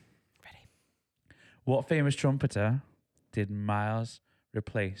 Grace. Ready. What famous trumpeter did Miles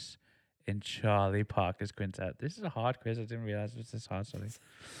replace in Charlie Parker's quintet? This is a hard quiz. I didn't realize it was this hard. Sorry.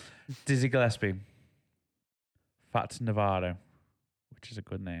 Dizzy Gillespie, Fats Navarro, which is a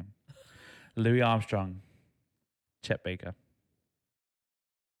good name, Louis Armstrong, Chet Baker.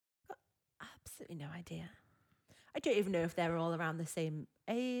 Absolutely no idea. I don't even know if they're all around the same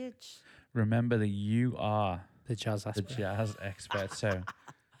age. Remember that you are The jazz the aspect. jazz expert, so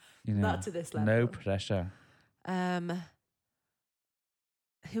you know, Not to this level. no pressure.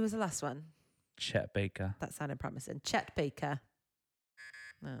 Who was the last one? Chet Baker. That sounded promising. Chet Baker.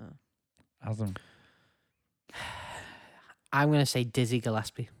 No. Awesome. I'm going to say Dizzy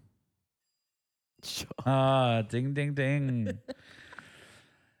Gillespie. Sure. Ah, ding, ding, ding.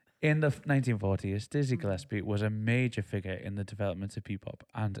 In the 1940s, Dizzy Gillespie was a major figure in the development of bebop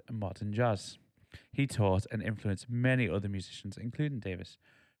and modern jazz. He taught and influenced many other musicians, including Davis,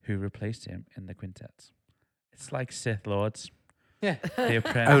 who replaced him in the quintet. It's like Sith Lords. Yeah. The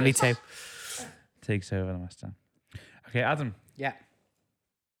apprentice Only two. takes over the master. Okay, Adam, Yeah.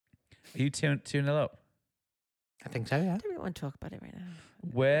 are you 2-0 up? I think so, yeah. I don't really want to talk about it right now.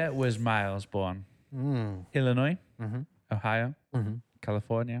 Where was Miles born? Illinois, Mm-hmm. Ohio, Mm-hmm.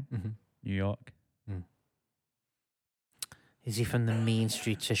 California, Mm-hmm. New York. Is he from the mean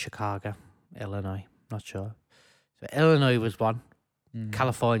streets of Chicago, Illinois? Not sure. So Illinois was one. Mhm.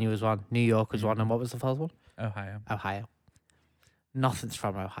 California was one. New York was one. And what was the first one? Ohio. Ohio. Nothing's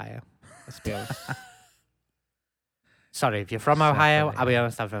from Ohio. Let's be honest. Sorry, if you're from South Ohio, Ohio. I'll be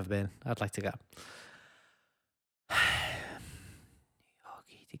honest, I've never been. I'd like to go. New York.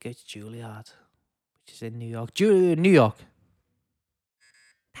 He did go to Juilliard, which is in New York. New York.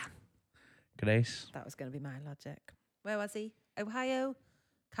 Grace, That was going to be my logic. Where was he? Ohio,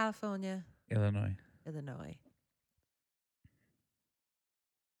 California, Illinois. Illinois.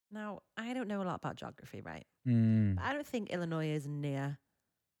 Now, I don't know a lot about geography, right? Mm, But I don't think Illinois is near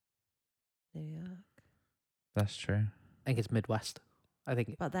New York. that's true. I think it's Midwest. I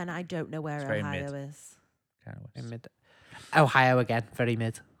think But then I don't know where It's very Ohio mid. is. Kind of in west. mid. Ohio again, very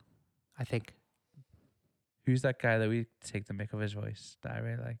mid. I think. Who's that guy that we take the mick of his voice that I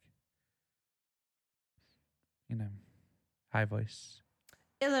really like? You know, high voice.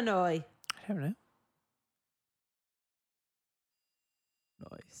 Illinois. I don't know.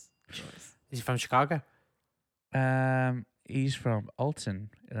 Nice. Is he from Chicago? He's from Alton,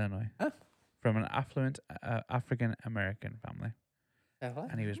 Illinois. Oh. From an affluent African American family,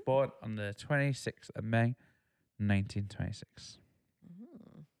 and he was born on the 26th of May, 1926.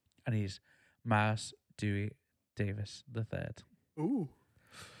 Mhm. And he's Miles Dewey Davis the third. Ooh.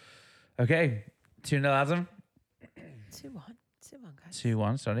 Okay, 2-0 Adam. 2-1. 2-1, guys.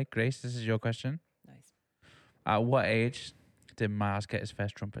 2-1. Sorry, Grace. This is your question. Nice. At what age did Miles get his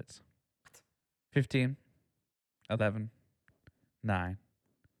first trumpet? 15, 11, 9,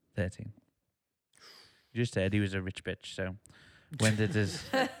 13. You just said he was a rich bitch. So when did his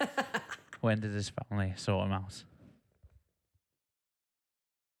family sort him out?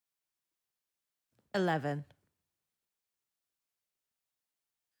 11.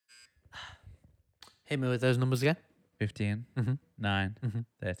 Hit me with those numbers again. 15, Mm-hmm. 9, Mm-hmm.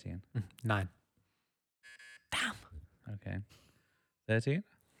 13. 9. Okay. 13?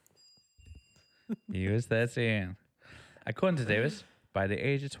 He was 13. According to Davis, by the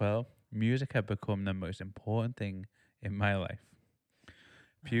age of 12, music had become the most important thing in my life.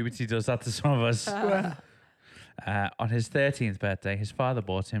 Puberty does that to some of us. On his 13th birthday, his father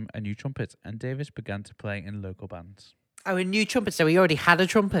bought him a new trumpet, and Davis began to play in local bands. Oh, a new trumpet. So he already had a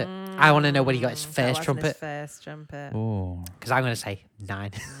trumpet. I want to know when he got his That first wasn't trumpet. His first trumpet. Oh. Because I'm going to say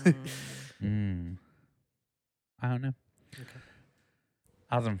 9. I don't know.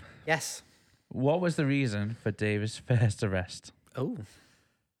 Adam, Yes. what was the reason for Davis' first arrest? Oh.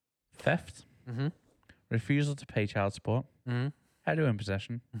 Theft, Mm-hmm. refusal to pay child support, Mm-hmm. heroin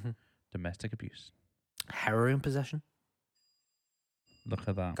possession, Mhm. domestic abuse. Heroin possession. Look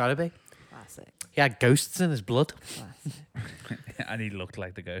at that. Gotta be. Classic. He had ghosts in his blood. Classic. And he looked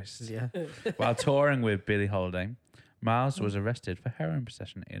like the ghost. Yeah. While touring with Billie Holiday, Miles was arrested for heroin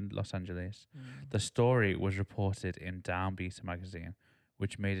possession in Los Angeles. The story was reported in Downbeat magazine,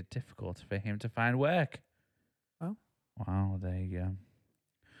 which made it difficult for him to find work. Oh. Wow, there you go.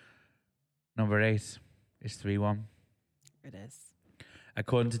 Number 8 is 3-1. It is.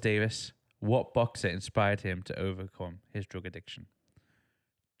 According to Davis, what boxer inspired him to overcome his drug addiction?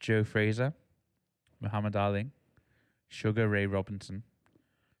 Joe Frazier, Muhammad Ali, Sugar Ray Robinson,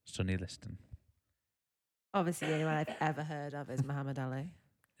 Sonny Liston. Obviously, the only one I've ever heard of is Muhammad Ali.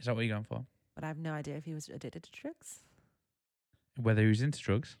 Is that what you're going for? But I have no idea if he was addicted to drugs. Whether he was into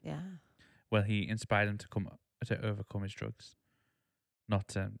drugs? Yeah. Well, he inspired him to overcome his drugs, not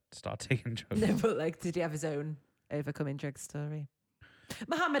to start taking drugs. No, but like, did he have his own overcoming drug story?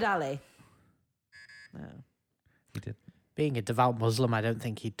 Muhammad Ali. No. He did. Being a devout Muslim, I don't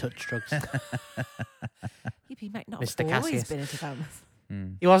think he'd touch drugs. He might not Mr. have always Cassius. been into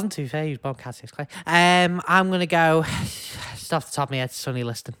films. He wasn't too fair. He was born Cassius Clay. I'm going to go, just off the top of my head, Sonny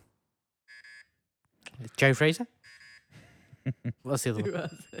Liston. Joe Frazier? What's the other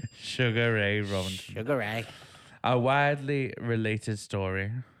one? Sugar Ray Robinson. Sugar Ray. A widely related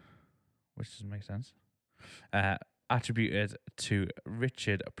story, which doesn't make sense, attributed to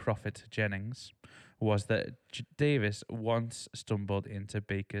Richard Prophet Jennings, was that Davis once stumbled into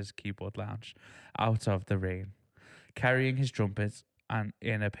Baker's Keyboard Lounge out of the rain, carrying his trumpet and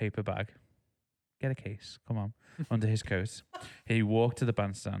in a paper bag. Get a case, come on, under his coat. He walked to the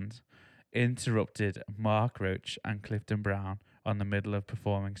bandstand, interrupted Mark Roach and Clifton Brown on the middle of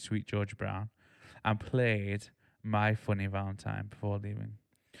performing Sweet George Brown, and played My Funny Valentine before leaving.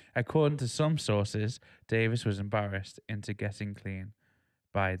 According to some sources, Davis was embarrassed into getting clean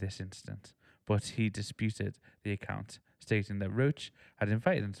by this incident, but he disputed the account, stating that Roach had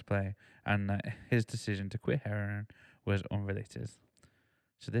invited him to play and that his decision to quit heroin was unrelated.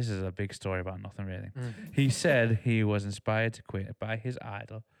 So this is a big story about nothing, really. He said he was inspired to quit by his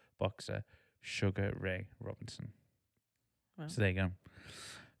idol boxer, Sugar Ray Robinson. Wow. So there you go.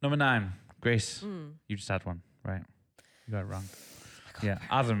 Number 9, Grace. You just had one, right? You got it wrong. Yeah,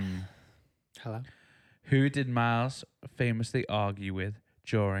 Adam. Hello. Who did Miles famously argue with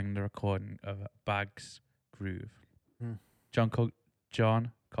during the recording of Bag's Groove? John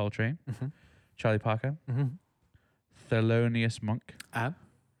Coltrane, Charlie Parker, Thelonious Monk,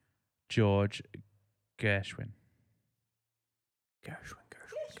 George Gershwin. Gershwin.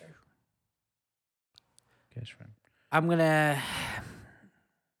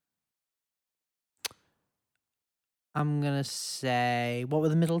 I'm gonna say, what were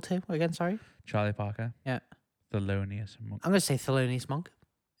the middle two again? Sorry. Charlie Parker. Yeah. Thelonious Monk. I'm going to say Thelonious Monk.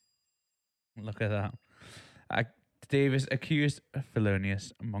 Look at that. Davies accused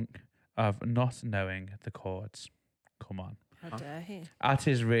Thelonious Monk of not knowing the chords. Come on. How dare he? As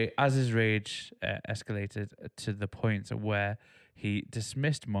his rage escalated to the point where he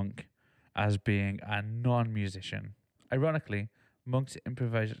dismissed Monk as being a non-musician. Ironically, Monk's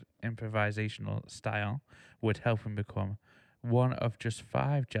improvisational style would help him become one of just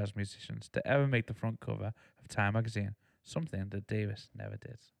 5 jazz musicians to ever make the front cover of Time magazine, something that Davies never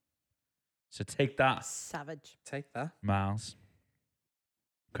did. So take that, Savage. Take that. Miles.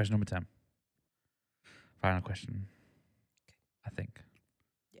 Question number 10. Final question. I think.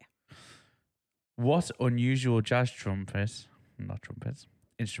 Yeah. What unusual jazz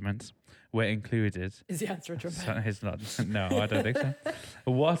instruments were included? Is the answer a trumpet? So it's not. No, I don't think so.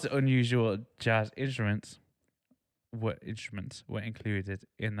 What unusual jazz instruments were included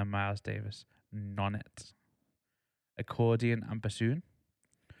in the Miles Davis nonet? Accordion and bassoon,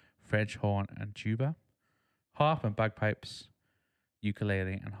 French horn and tuba, harp and bagpipes,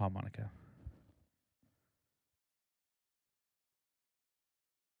 ukulele and harmonica.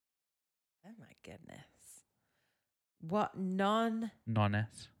 Oh my goodness. What non?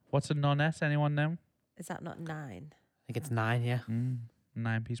 Nonet. What's a nonet? Anyone know? Is that not 9? I think it's 9, yeah.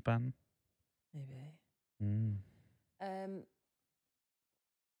 9-piece band. Maybe.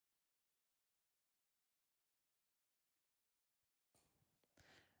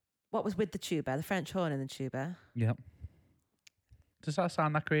 What was with the tuba? The French horn and the tuba. Yep. Does that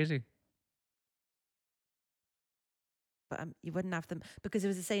sound that crazy? But you wouldn't have them because it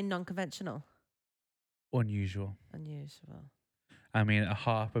was the same non-conventional. Unusual. Unusual. I mean, a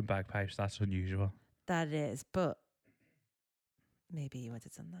harp and bagpipes, that's unusual. That is, but maybe you would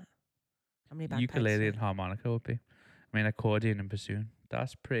have done that. How many bagpipes? Ukulele and harmonica would be. I mean, accordion and bassoon.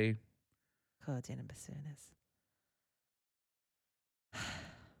 That's pretty. Accordion and bassoon is.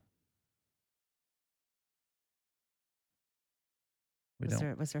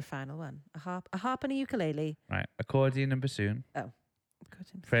 Was there a final one? A harp and a ukulele. Right. Accordion and bassoon.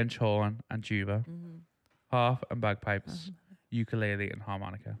 Accordion, French horn and tuba. Mm-hmm. Harp and bagpipes. Ukulele and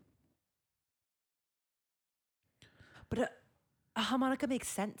harmonica. But a harmonica makes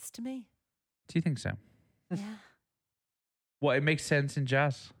sense to me. Do you think so? Yeah. What, it makes sense in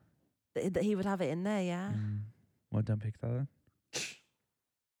jazz? That he would have it in there, yeah. Well, don't pick that then.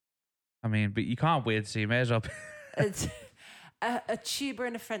 I mean, but you can't wait to see. You may as well. It's a tuba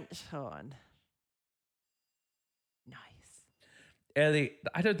and a French horn. Nice. Early,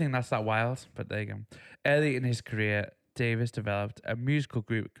 I don't think that's that wild, but there you go. Early in his career, Davis developed a musical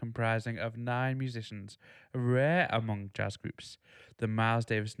group comprising of 9 musicians, rare among jazz groups. The Miles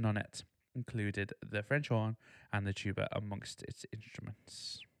Davis nonet included the French horn and the tuba amongst its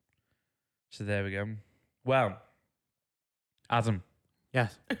instruments. So there we go. Well, Adam,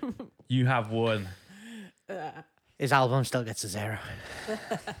 Yes. you have won, His album still gets a 0.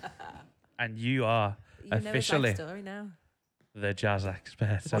 and you are You officially know his backstory now. the jazz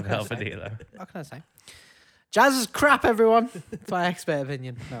expert of can I El say? Vanilo. What can I say? Jazz is crap, everyone. That's my expert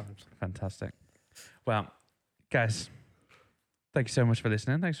opinion. No. Fantastic. Well, guys, thank you so much for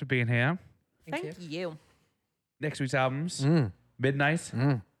listening. Thanks for being here. Thank you. Next week's albums, Midnight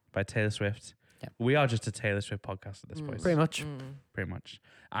by Taylor Swift. Yep. We are just a Taylor Swift podcast at this point. Pretty much. Pretty much.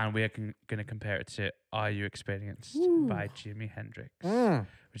 And we are going to compare it to Are You Experienced by Jimi Hendrix,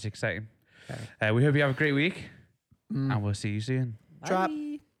 which is exciting. Okay. We hope you have a great week, and we'll see you soon. Trap. Bye.